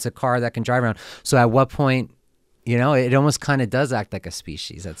around. It's a car that can drive around. So at what point, it almost kind of does act like a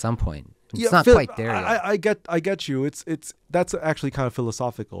species at some point. It's not quite there yet. I get you. That's actually kind of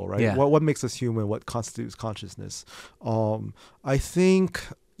philosophical, right? Yeah. What makes us human? What constitutes consciousness? I think,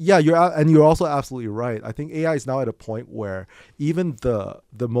 Yeah, you're also absolutely right. I think AI is now at a point where even the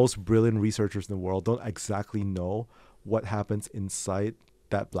most brilliant researchers in the world don't exactly know what happens inside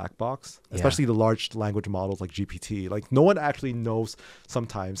that black box, especially the large language models like GPT. Like no one actually knows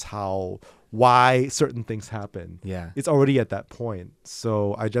sometimes why certain things happen. Yeah. It's already at that point.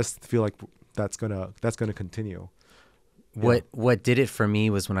 So I just feel like that's gonna continue. What did it for me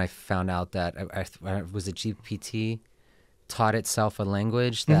was when I found out that I was a GPT taught itself a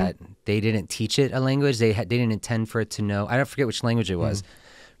language that they didn't teach it a language. They didn't intend for it to know. I don't forget which language it was,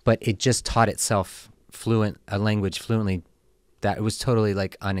 but it just taught itself a language fluently. That it was totally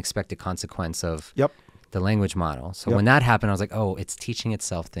like unexpected consequence of the language model. So when that happened, I was like, oh, it's teaching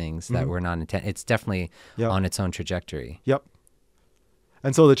itself things that were not intended. It's definitely on its own trajectory. Yep.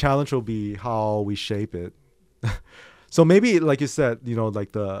 And so the challenge will be how we shape it. So maybe, like you said, you know, like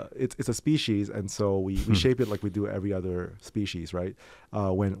it's a species, and so we shape it like we do every other species, right?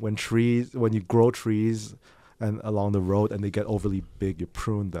 When you grow trees and along the road and they get overly big, you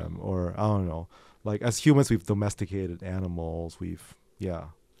prune them, or I don't know. Like as humans, we've domesticated animals. We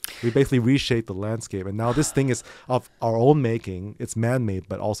basically reshaped the landscape, and now this thing is of our own making. It's man-made,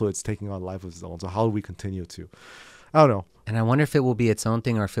 but also it's taking on life of its own. So how do we continue to? I don't know. And I wonder if it will be its own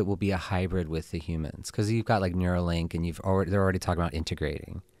thing or if it will be a hybrid with the humans, because you've got like Neuralink and they're already talking about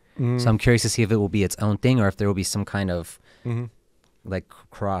integrating. So I'm curious to see if it will be its own thing or if there will be some kind of like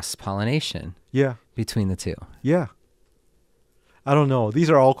cross-pollination between the two. Yeah. I don't know.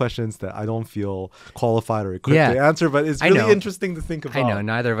 These are all questions that I don't feel qualified or equipped to answer, but it's really interesting to think about. I know.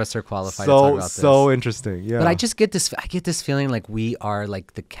 Neither of us are qualified to talk about this. So interesting. Yeah. But I get this feeling like we are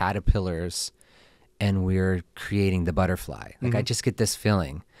like the caterpillars and we're creating the butterfly. Like I just get this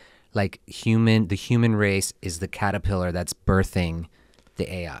feeling like the human race is the caterpillar that's birthing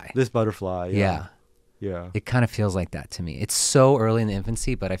the AI. This butterfly. Yeah. It kind of feels like that to me. It's so early in the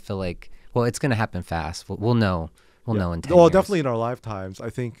infancy, but I feel like, well, it's going to happen fast. We'll know. We'll know in 10 years. Definitely in our lifetimes. I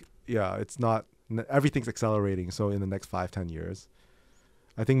think, it's everything's accelerating. So in the next 5-10 years,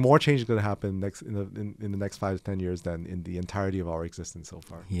 I think more change is going to happen in the next 5 to 10 years than in the entirety of our existence so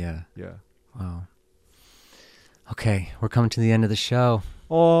far. Yeah. Yeah. Wow. Okay, we're coming to the end of the show.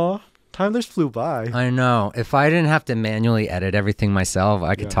 Oh, time just flew by. I know. If I didn't have to manually edit everything myself,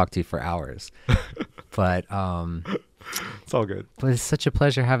 I could talk to you for hours. But it's all good. But it's such a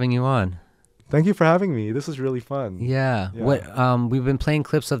pleasure having you on. Thank you for having me. This was really fun. Yeah. We've been playing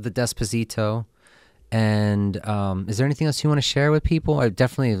clips of the Despacito, and is there anything else you want to share with people? I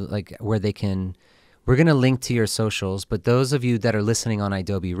definitely like where they can. We're gonna link to your socials, but those of you that are listening on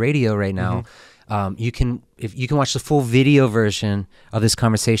Adobe Radio right now, you can watch the full video version of this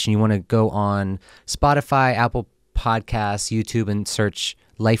conversation. You want to go on Spotify, Apple Podcasts, YouTube, and search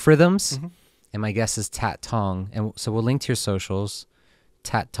Life Rhythms. And my guest is Tat Tong, and so we'll link to your socials.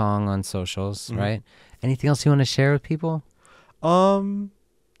 Tat Tong on socials, right? Anything else you want to share with people? No,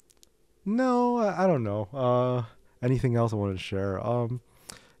 I don't know. Anything else I wanted to share?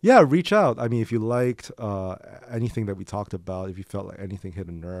 Reach out. I mean, if you liked anything that we talked about, if you felt like anything hit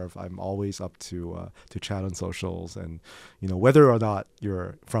a nerve, I'm always up to chat on socials. And whether or not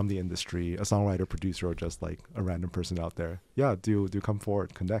you're from the industry, a songwriter, producer, or just like a random person out there, do come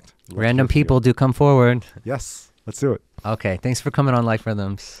forward, connect. Random people do come forward. Yes, let's do it. Okay, thanks for coming on Life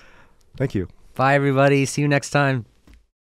Rhythms. Thank you. Bye, everybody. See you next time.